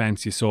Toulouse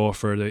defence. You saw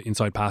for the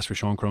inside pass for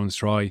Sean Cronin's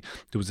try,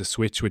 there was a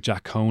switch with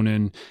Jack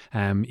Conan.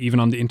 Even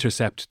on the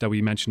intercept that we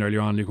mentioned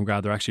earlier on, Luke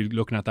McGrath, they're actually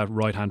looking at that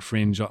right hand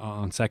fringe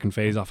on second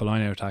phase off a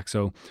line out attack.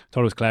 So I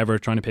thought it was clever,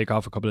 trying to pick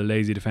off a couple of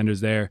lazy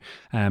defenders there.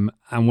 And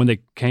when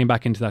they came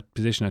back into that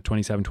position at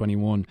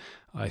 27-21,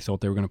 I thought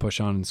they were going to push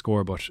on and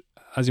score, but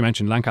as you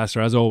mentioned, Lancaster,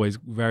 as always,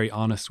 very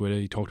honest with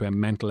it. He talked about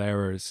mental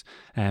errors,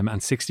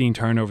 and 16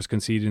 turnovers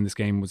conceded in this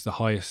game was the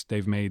highest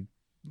they've made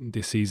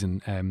this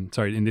season.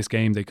 In this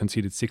game, they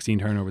conceded 16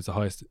 turnovers, the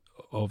highest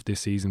of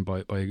this season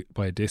by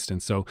a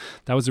distance. So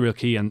that was the real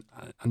key, and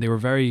they were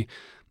very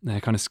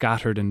kind of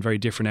scattered and very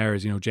different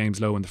errors.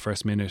 James Lowe in the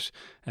first minute,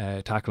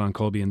 tackle on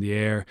Colby in the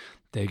air.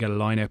 They get a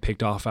line out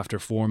picked off after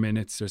 4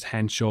 minutes. There's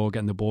Henshaw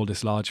getting the ball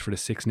dislodged for the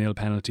 6-0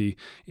 penalty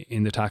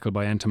in the tackle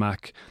by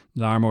Ntamak.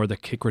 Larmour, the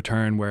kick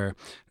return where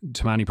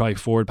Tamani probably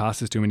forward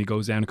passes to him and he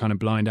goes down a kind of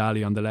blind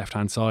alley on the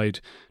left-hand side,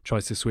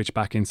 tries to switch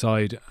back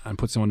inside and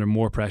puts them under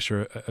more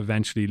pressure,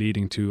 eventually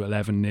leading to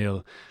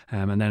 11-0.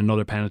 And then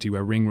another penalty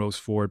where Ringrose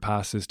forward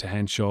passes to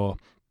Henshaw.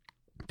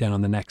 Then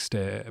on the next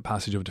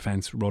passage of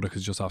defence, Ruddock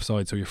is just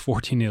offside. So you're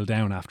 14-0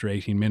 down after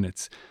 18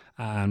 minutes.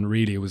 And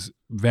really, it was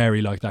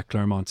very like that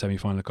Clermont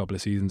semi-final a couple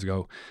of seasons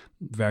ago.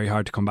 Very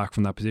hard to come back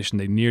from that position.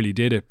 They nearly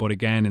did it, but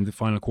again, in the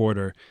final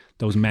quarter,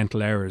 those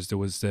mental errors. There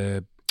was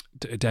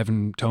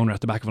Devin Toner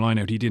at the back of a line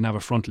out, he didn't have a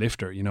front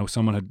lifter. You know,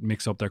 someone had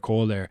mixed up their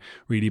call there.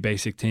 Really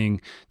basic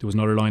thing. There was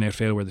another line out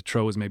fail where the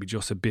throw was maybe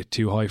just a bit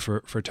too high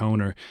for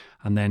Toner,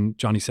 and then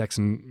Johnny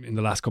Sexton in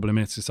the last couple of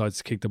minutes decides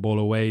to kick the ball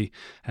away.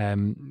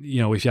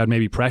 You know, if you had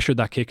maybe pressured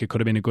that kick, it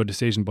could have been a good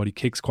decision, but he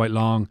kicks quite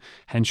long.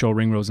 Henshaw,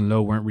 Ringrose and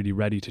Lowe weren't really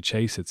ready to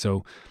chase it.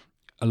 So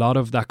a lot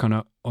of that kind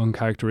of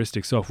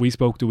uncharacteristic stuff. We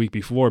spoke the week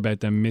before about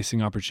them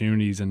missing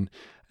opportunities and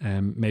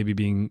maybe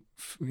being,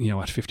 you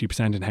know, at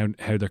 50% in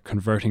how they're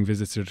converting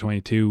visits to the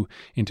 22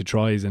 into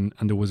tries, and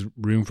there was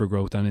room for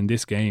growth. And in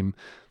this game,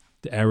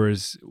 the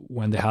errors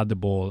when they had the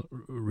ball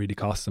really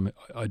cost them.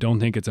 I don't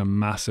think it's a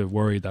massive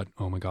worry that,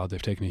 oh my God,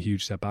 they've taken a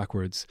huge step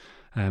backwards.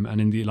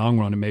 And in the long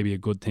run, it may be a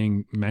good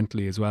thing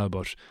mentally as well.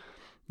 But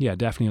yeah,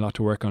 definitely a lot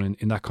to work on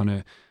in that kind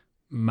of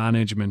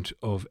management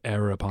of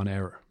error upon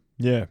error.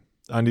 Yeah.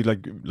 Andy,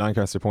 like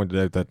Lancaster pointed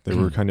out, that they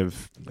were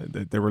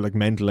they were like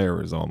mental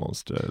errors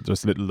almost,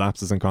 just little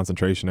lapses in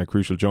concentration at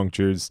crucial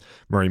junctures.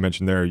 Murray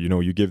mentioned there, you know,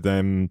 you give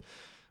them,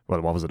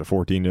 well, what was it, a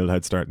 14-0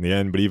 head start in the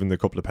end, but even the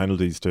couple of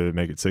penalties to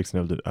make it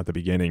 6-0 at the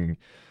beginning,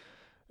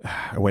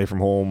 away from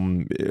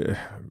home,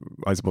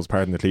 I suppose,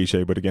 pardon the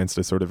cliche, but against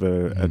a sort of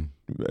a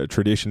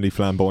traditionally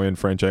flamboyant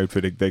French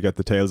outfit, they get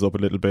the tails up a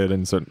little bit,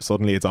 and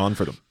suddenly it's on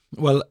for them.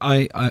 Well,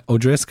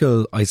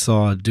 O'Driscoll, I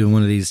saw doing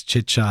one of these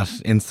chit-chat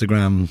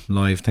Instagram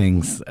live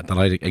things that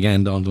I,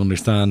 again, don't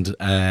understand.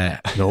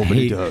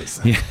 Nobody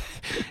does.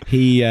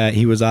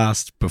 He was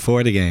asked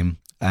before the game,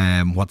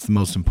 what's the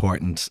most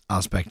important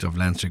aspect of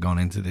Leinster going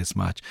into this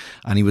match?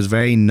 And he was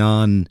very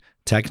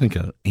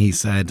non-technical. He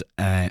said,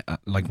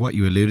 like what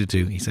you alluded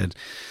to, he said,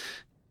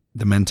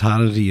 the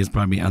mentality is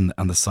probably, and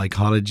the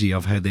psychology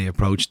of how they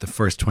approach the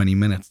first 20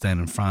 minutes down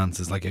in France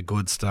is like a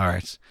good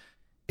start.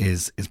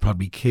 Is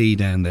probably key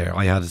down there.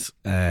 I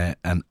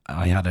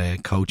had a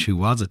coach who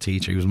was a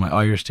teacher. He was my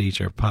Irish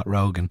teacher, Pat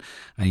Rogan,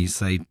 and he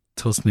say,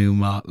 "Tusnu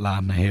mat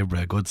lad na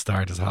hebre, a good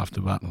start is half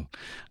the battle."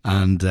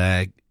 And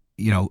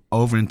you know,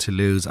 over in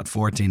Toulouse at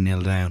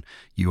 14-0 down,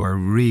 you are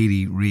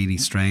really, really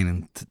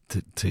straining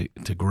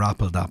to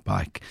grapple that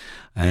back.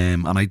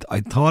 And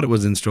I thought it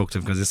was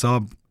instructive because I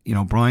saw, you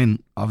know,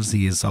 Brian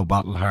obviously is so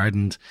battle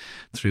hardened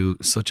through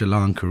such a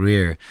long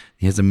career.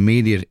 His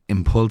immediate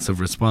impulsive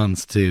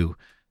response to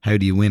how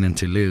do you win and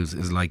to lose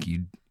is like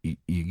you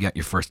get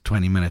your first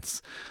 20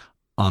 minutes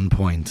on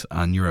point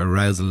and your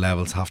arousal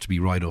levels have to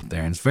be right up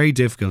there. And it's very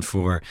difficult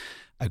for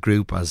a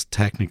group as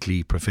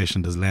technically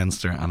proficient as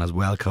Leinster and as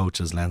well coached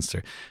as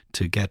Leinster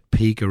to get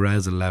peak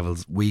arousal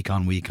levels week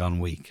on week on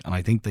week. And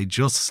I think they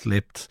just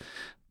slipped.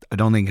 I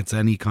don't think it's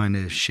any kind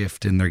of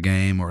shift in their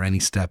game or any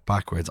step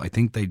backwards. I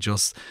think they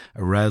just,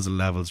 arousal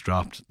levels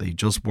dropped. They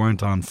just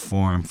weren't on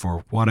form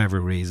for whatever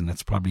reason.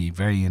 It's probably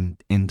very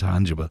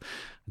intangible.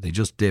 They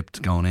just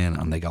dipped going in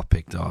and they got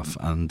picked off,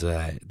 and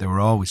they were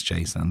always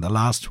chasing. And the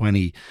last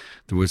 20,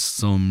 there was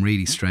some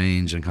really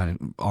strange and kind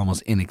of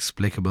almost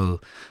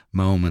inexplicable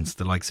moments,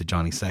 the likes of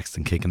Johnny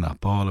Sexton kicking that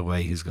ball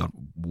away. He's got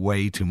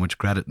way too much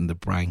credit in the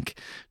Brank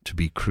to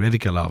be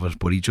critical of it,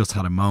 but he just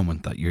had a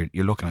moment that you're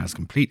looking at as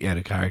completely out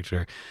of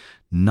character,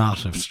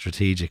 not a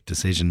strategic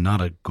decision,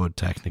 not a good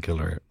technical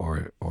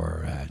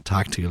or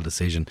tactical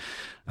decision.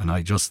 And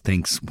I just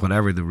think,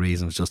 whatever the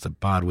reason, it's just a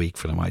bad week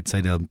for them. I'd say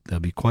they'll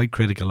be quite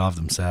critical of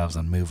themselves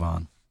and move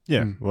on.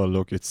 Yeah, well,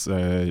 look, it's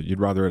you'd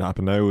rather it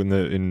happen now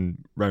in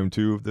round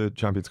 2 of the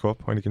Champions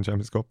Cup, Heineken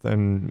Champions Cup,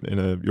 than in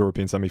a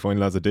European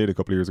semi-final, as it did a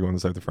couple of years ago in the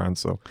south of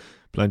France. So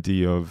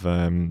plenty of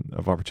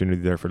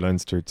opportunity there for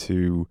Leinster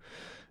to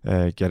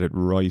get it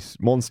right.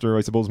 Munster,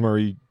 I suppose,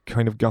 Murray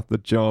kind of got the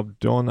job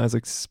done as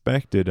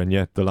expected, and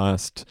yet the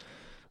last,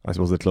 I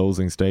suppose, the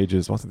closing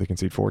stages, what did they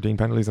concede, 14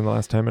 penalties in the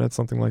last 10 minutes,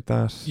 something like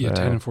that? Yeah,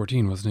 10 and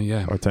 14, wasn't it?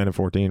 Yeah. Or 10 and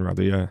 14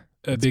 rather, yeah.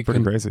 It's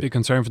pretty crazy. Big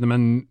concern for them,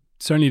 and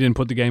certainly didn't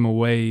put the game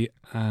away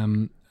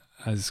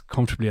as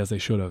comfortably as they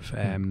should have.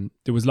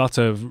 There was lots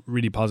of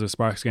really positive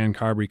sparks again.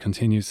 Carbery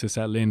continues to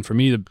settle in. For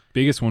me, the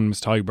biggest one was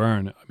Tadhg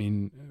Beirne. I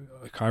mean,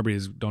 Carbery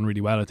has done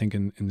really well, I think,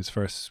 in this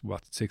first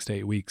 6 to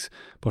 8 weeks.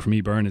 But for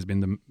me, Beirne has been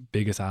the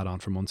biggest add-on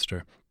for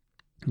Munster.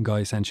 Guy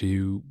essentially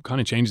who kind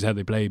of changes how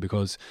they play,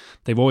 because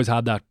they've always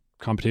had that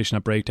competition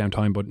at breakdown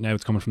time, but now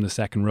it's coming from the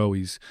second row.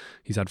 He's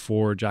had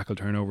 4 jackal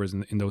turnovers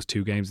in those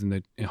 2 games in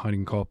the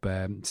Heineken Cup,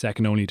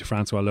 second only to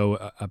Francois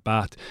Lowe at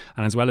bat.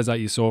 And as well as that,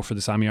 you saw for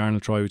the Sammy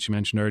Arnold try, which you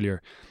mentioned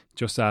earlier,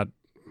 just that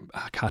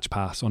catch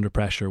pass under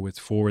pressure with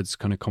forwards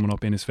kind of coming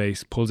up in his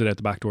face, pulls it out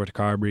the back door to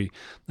Carbery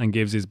and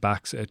gives his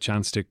backs a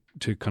chance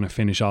to kind of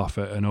finish off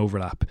an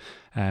overlap.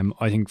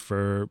 I think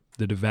for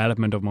the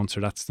development of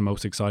Munster, that's the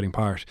most exciting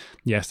part.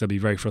 Yes, they'll be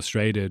very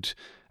frustrated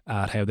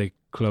at how they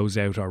close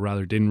out, or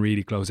rather didn't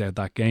really close out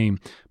that game,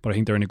 but I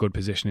think they're in a good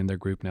position in their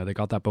group now. They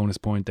got that bonus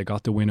point, they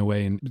got the win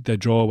away, and the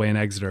draw away in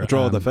Exeter. A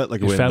draw that felt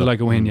like a win. It felt like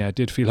a win, yeah. It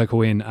did feel like a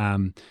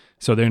win.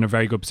 So they're in a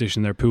very good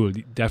position in their pool.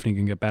 Definitely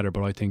can get better,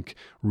 but I think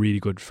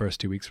really good first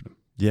 2 weeks for them.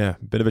 Yeah,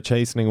 bit of a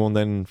chastening one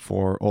then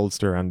for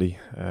Ulster, Andy.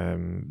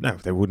 Now,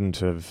 they wouldn't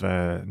have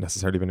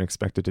necessarily been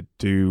expected to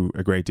do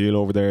a great deal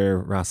over there.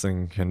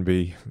 Racing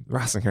we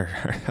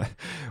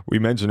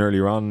mentioned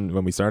earlier on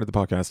when we started the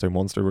podcast how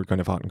Munster were kind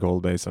of hot and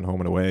cold based on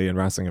home and away, and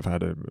Racing have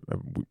had a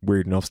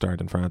weird enough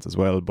start in France as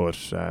well.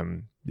 But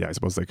yeah, I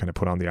suppose they kind of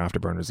put on the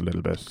afterburners a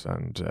little bit,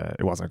 and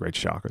it wasn't a great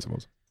shock, I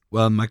suppose.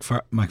 Well,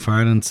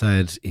 McFarlane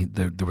said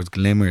there was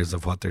glimmers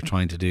of what they're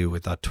trying to do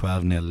with that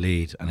 12-0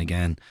 lead, and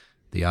again,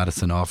 the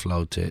Addison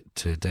offload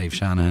to Dave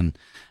Shanahan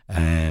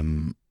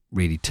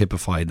really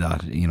typified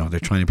that. You know, they're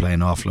trying to play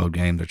an offload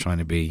game, they're trying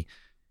to be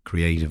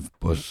creative,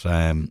 but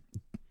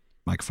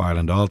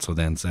McFarland also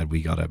then said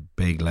we got a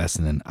big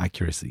lesson in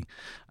accuracy,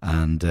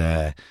 and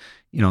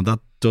you know, that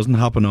doesn't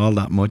happen all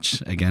that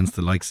much against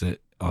the likes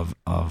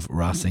of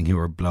Racing, who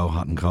are blow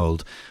hot and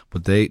cold,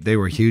 but they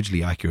were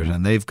hugely accurate,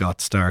 and they've got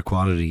star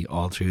quality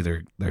all through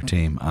their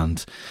team.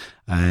 And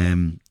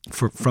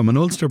from an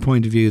Ulster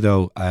point of view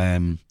though,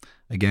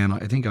 again,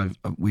 I think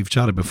we've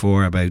chatted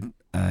before about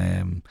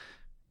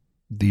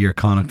the year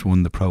Connacht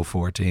won the Pro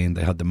 14.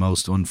 They had the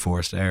most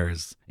unforced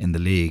errors in the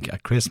league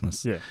at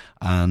Christmas. Yeah.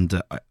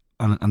 And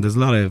there's a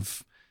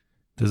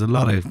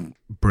lot of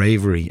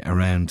bravery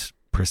around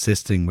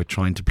persisting with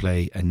trying to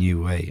play a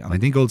new way. And I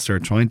think Ulster are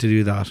trying to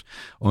do that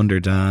under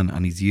Dan,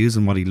 and he's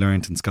using what he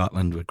learned in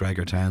Scotland with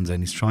Gregor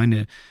Townsend. He's trying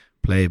to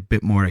play a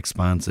bit more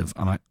expansive,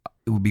 and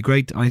it would be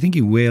great. I think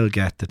he will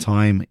get the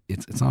time.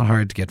 It's not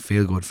hard to get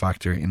feel good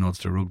factor in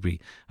Ulster rugby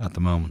at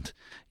the moment.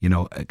 You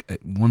know,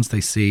 once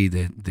they see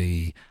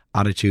the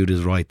attitude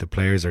is right, the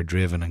players are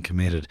driven and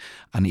committed,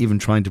 and even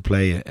trying to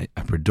play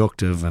a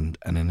productive and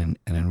in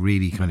a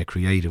really kind of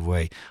creative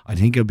way, I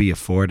think he'll be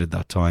afforded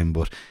that time.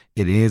 But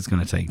it is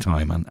going to take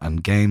time,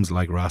 and games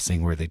like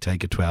Racing where they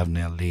take a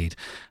 12-0 lead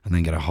and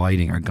then get a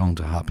hiding are going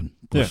to happen.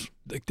 But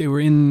yeah, they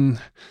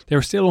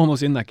were still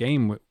almost in that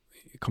game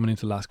coming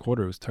into the last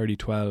quarter. It was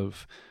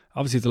 30-12.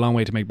 Obviously it's a long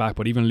way to make back,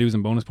 but even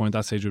losing bonus point at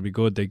that stage would be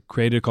good. They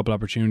created a couple of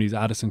opportunities.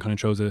 Addison kind of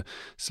throws a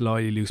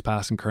slightly loose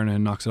pass and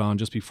Kernahan knocks it on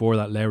just before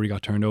that. Lowry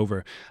got turned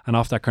over, and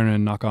off that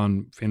Kernahan knock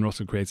on, Finn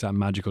Russell creates that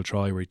magical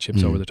try where he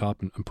chips over the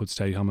top and puts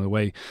Teddy Hamel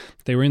away.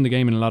 They were in the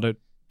game in a lot of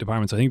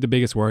departments. I think the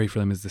biggest worry for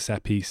them is the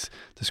set piece.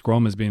 The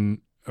scrum has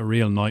been a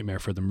real nightmare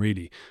for them,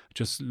 really.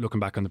 Just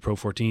looking back on the Pro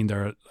 14,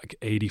 they're like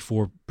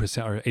 84%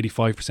 or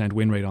 85%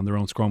 win rate on their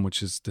own scrum,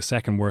 which is the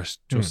second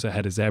worst, just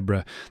ahead of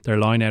Zebra. Their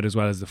line out as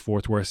well as the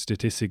fourth worst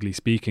statistically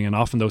speaking, and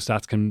often those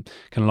stats can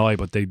lie,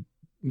 but they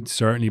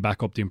certainly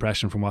back up the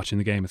impression from watching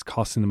the game. It's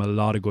costing them a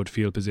lot of good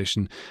field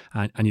position,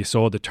 and you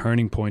saw the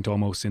turning point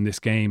almost in this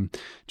game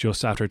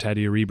just after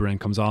Teddy Aribaran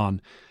comes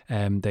on.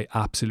 They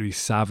absolutely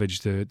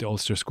savaged the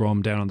Ulster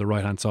scrum down on the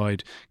right hand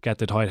side, get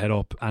the tight head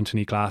up.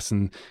 Anthony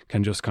Claassen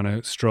can just kind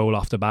of stroll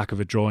off the back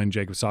of it, drawing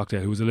Jacob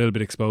Stockdale, who was a little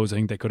bit exposed. I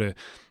think they could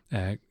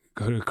have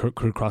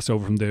crossed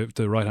over from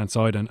the right hand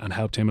side and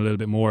helped him a little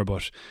bit more,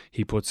 but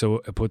he puts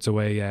away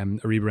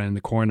Aribaran in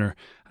the corner,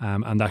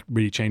 and that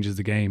really changes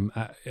the game.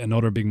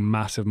 Another big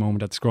massive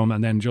moment at the scrum,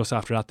 and then just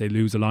after that they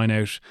lose the line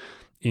out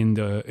in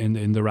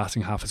the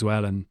Racing half as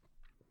well, and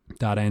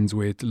that ends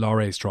with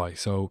Laure's try.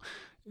 So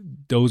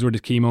those were the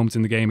key moments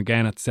in the game,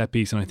 again at the set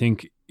piece, and I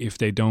think if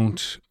they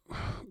don't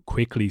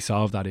quickly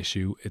solve that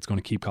issue, it's going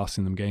to keep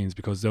costing them games,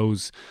 because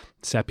those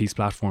set piece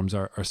platforms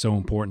are so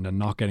important, and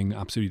not getting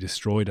absolutely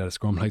destroyed at a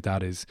scrum like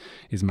that is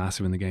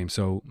massive in the game.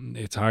 So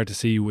it's hard to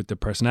see with the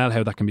personnel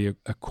how that can be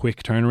a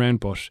quick turnaround,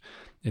 but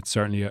it's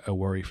certainly a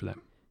worry for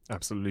them.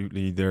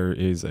 Absolutely. There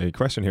is a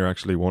question here,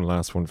 actually, one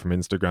last one from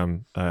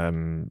Instagram.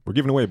 We're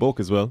giving away a book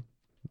as well.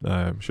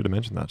 Should have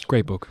mentioned that.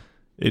 Great book.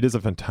 It is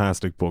a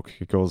fantastic book.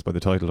 It goes by the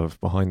title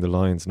of Behind the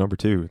Lines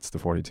 #2. It's the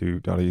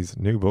 42.E's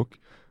new book,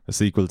 a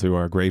sequel to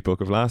our great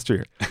book of last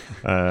year.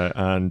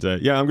 I'm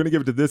going to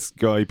give it to this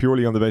guy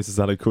purely on the basis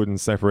that I couldn't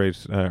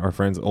separate our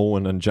friends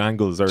Owen and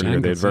Jangles earlier.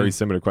 They had very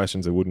similar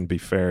questions. It wouldn't be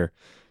fair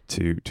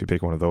to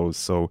pick one of those.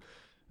 So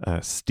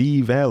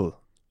Steve L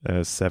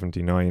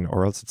 79,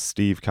 or else it's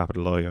Steve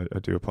capital I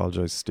do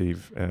apologise,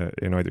 Steve,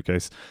 in either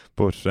case.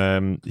 But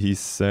he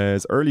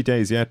says, early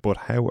days yet, but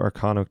how are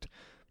Connacht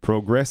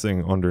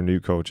progressing under new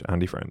coach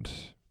Andy Friend?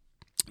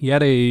 Yeah,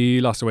 they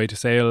lost away to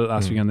Sale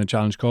last weekend in the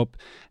Challenge Cup.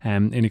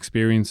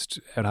 Inexperienced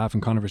out half in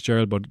Conor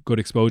Fitzgerald, but good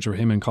exposure for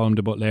him and Colm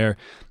de Butler,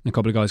 and a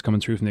couple of guys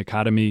coming through from the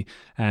academy.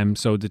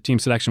 So the team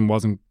selection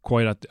wasn't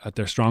quite at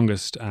their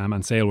strongest,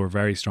 and Sale were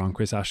very strong.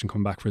 Chris Ashton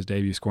coming back for his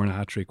debut, scoring a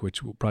hat-trick,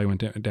 which probably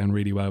went down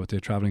really well with the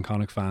travelling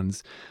Connacht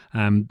fans.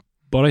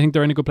 But I think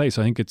they're in a good place.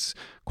 I think it's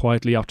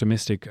quietly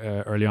optimistic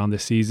early on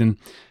this season.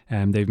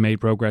 They've made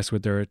progress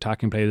with their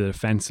attacking play. The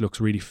defence looks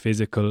really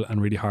physical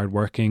and really hard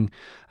working.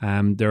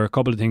 There are a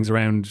couple of things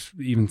around,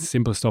 even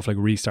simple stuff like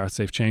restarts.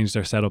 They've changed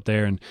their setup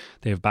there, and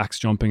they have backs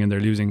jumping, and they're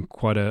losing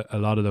quite a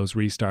lot of those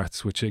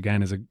restarts, which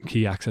again is a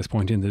key access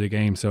point into the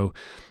game. So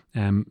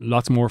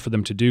lots more for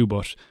them to do,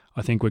 but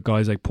I think with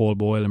guys like Paul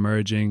Boyle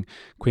emerging,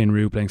 Quinn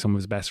Rue playing some of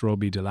his best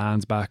rugby,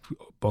 Delan's back,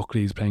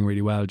 Buckley's playing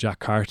really well, Jack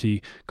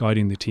Carty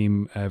guiding the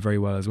team very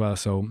well as well.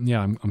 So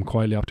yeah, I'm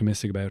quietly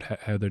optimistic about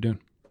how they're doing.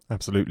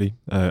 Absolutely.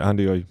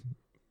 Andy,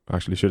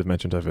 Actually, should have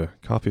mentioned I have a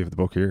copy of the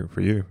book here for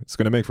you. It's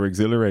going to make for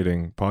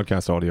exhilarating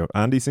podcast audio.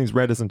 Andy seems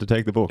reticent to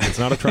take the book. It's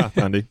not a trap,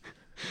 Andy.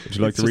 Would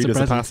you like to read us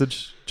a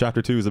passage?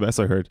 Chapter 2 is the best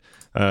I heard.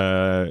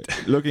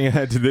 Looking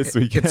ahead to this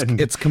weekend.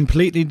 It's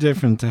completely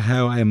different to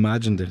how I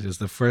imagined it. Is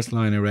the first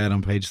line I read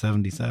on page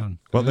 77.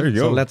 Well, there you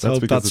go. So let's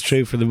hope that's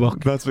true for the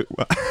book. That's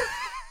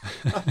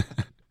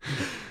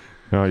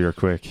Oh, you're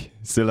quick.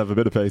 Still have a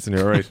bit of pace in you,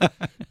 all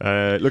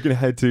right. Looking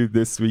ahead to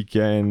this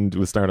weekend,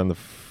 we'll start on the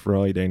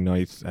Friday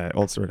night.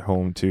 Ulster at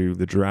home to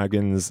the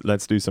Dragons.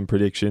 Let's do some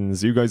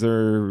predictions. You guys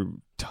are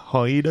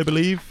tied, I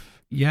believe.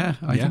 Yeah,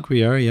 I think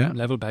we are, yeah.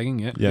 Level pegging,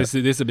 yeah. This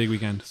is a big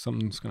weekend.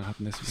 Something's going to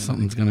happen this weekend.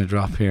 Something's going to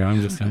drop here.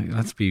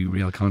 Let's be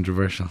real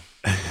controversial.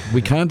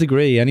 We can't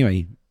agree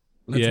anyway.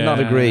 Let's not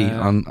agree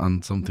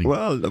on something.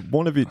 Well,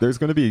 one of you, there's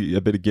going to be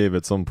a bit of give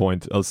at some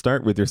point. I'll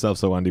start with yourself,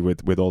 so Andy,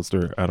 with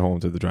Ulster at home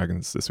to the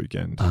Dragons this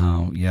weekend.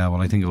 Oh, yeah,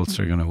 well, I think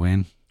Ulster are going to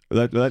win.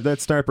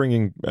 Let's start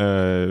bringing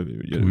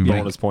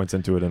bonus points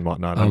into it and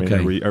whatnot. Okay. I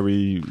mean, are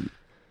we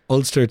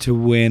Ulster to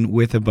win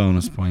with a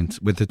bonus point,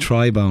 with a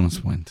try bonus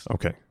point.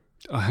 Okay.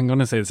 I'm going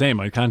to say the same.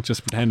 I can't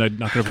just pretend I'm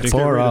not going to predict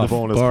Far the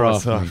bonus.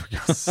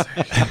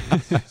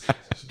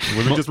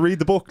 Will we just read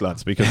the book,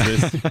 lads? Because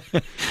this.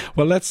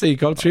 Well, let's see.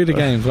 Go through the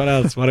games. What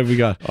else? What have we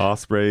got?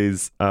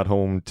 Ospreys at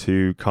home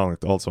to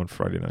Connacht, also on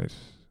Friday night.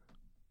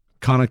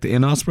 Connacht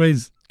in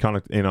Ospreys?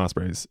 Connacht in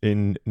Ospreys.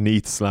 In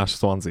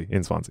Neath/Swansea.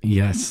 In Swansea.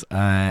 Yes.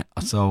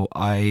 So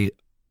I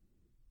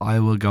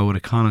will go with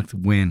a Connacht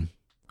win.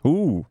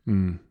 Ooh.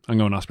 I'm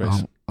going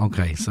Ospreys. Oh,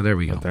 okay, so there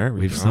we go. There we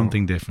We've go.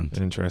 something different.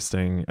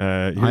 Interesting.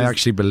 I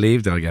actually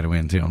believe they'll get a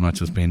win too. I'm not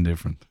just being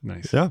different.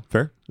 Nice. Yeah,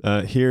 fair.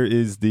 Here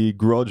is the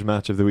grudge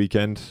match of the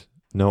weekend.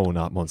 No,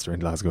 not Munster in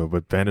Glasgow,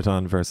 but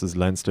Benetton versus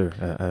Leinster.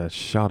 A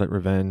shot at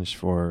revenge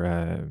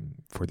for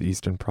the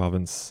Eastern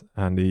Province.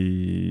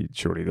 Andy,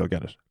 surely they'll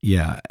get it.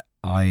 Yeah,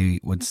 I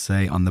would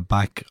say on the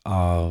back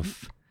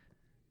of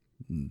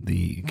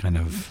the kind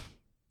of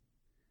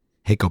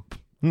hiccup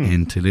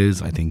in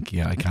Toulouse, I think,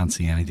 I can't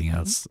see anything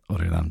else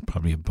other than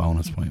probably a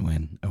bonus point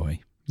win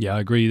away. Yeah, I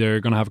agree. They're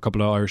going to have a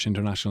couple of Irish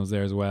internationals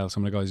there as well.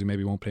 Some of the guys who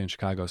maybe won't play in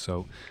Chicago,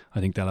 so I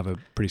think they'll have a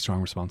pretty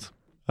strong response.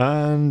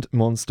 And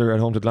Munster at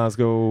home to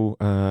Glasgow.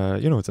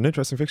 It's an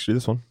interesting fixture,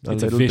 this one.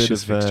 It's a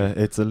vicious fixture.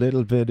 It's a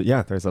little bit,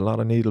 there's a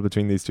lot of needle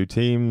between these two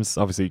teams.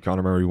 Obviously,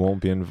 Conor Murray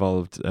won't be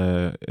involved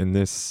in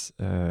this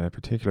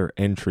particular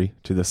entry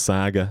to the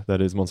saga that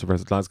is Munster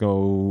versus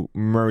Glasgow.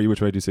 Murray, which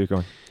way do you see it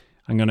going?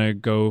 I'm going to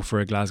go for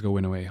a Glasgow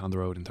win away on the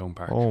road in Thome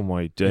Park. Oh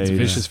my days. It's a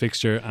vicious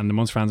fixture and the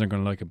Munster fans aren't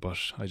going to like it, but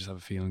I just have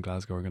a feeling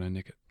Glasgow are going to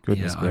nick it.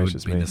 Goodness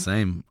gracious I would be the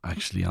same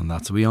actually on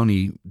that. So we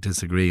only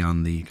disagree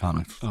on the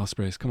Connacht.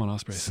 Ospreys, come on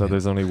Ospreys. So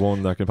there's only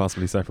one that can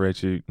possibly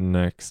separate you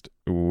next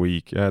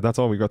week. That's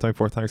all we've got time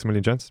for. Thanks a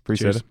million, gents.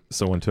 Appreciate it.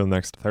 So until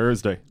next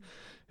Thursday,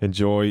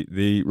 enjoy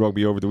the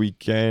rugby over the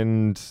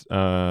weekend.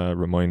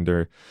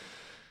 Reminder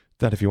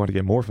that if you want to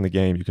get more from the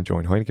game, you can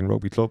join Heineken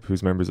Rugby Club,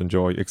 whose members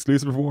enjoy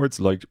exclusive rewards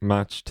like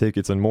match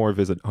tickets and more.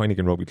 Visit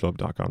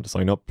HeinekenRugbyClub.com to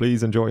sign up.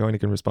 Please enjoy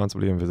Heineken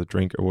responsibly and visit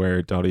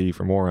drinkaware.ie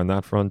for more on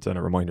that front. And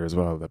a reminder as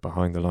well that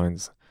Behind the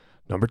Lines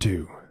number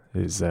 2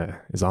 is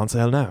on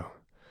sale now.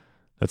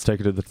 Let's take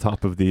it to the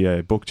top of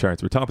the book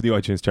charts. We're top of the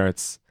iTunes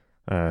charts.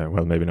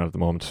 Well, maybe not at the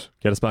moment.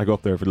 Get us back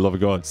up there for the love of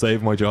God.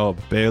 Save my job.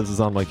 Bales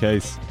is on my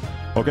case.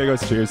 Okay,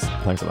 guys. Cheers.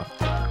 Thanks a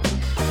lot.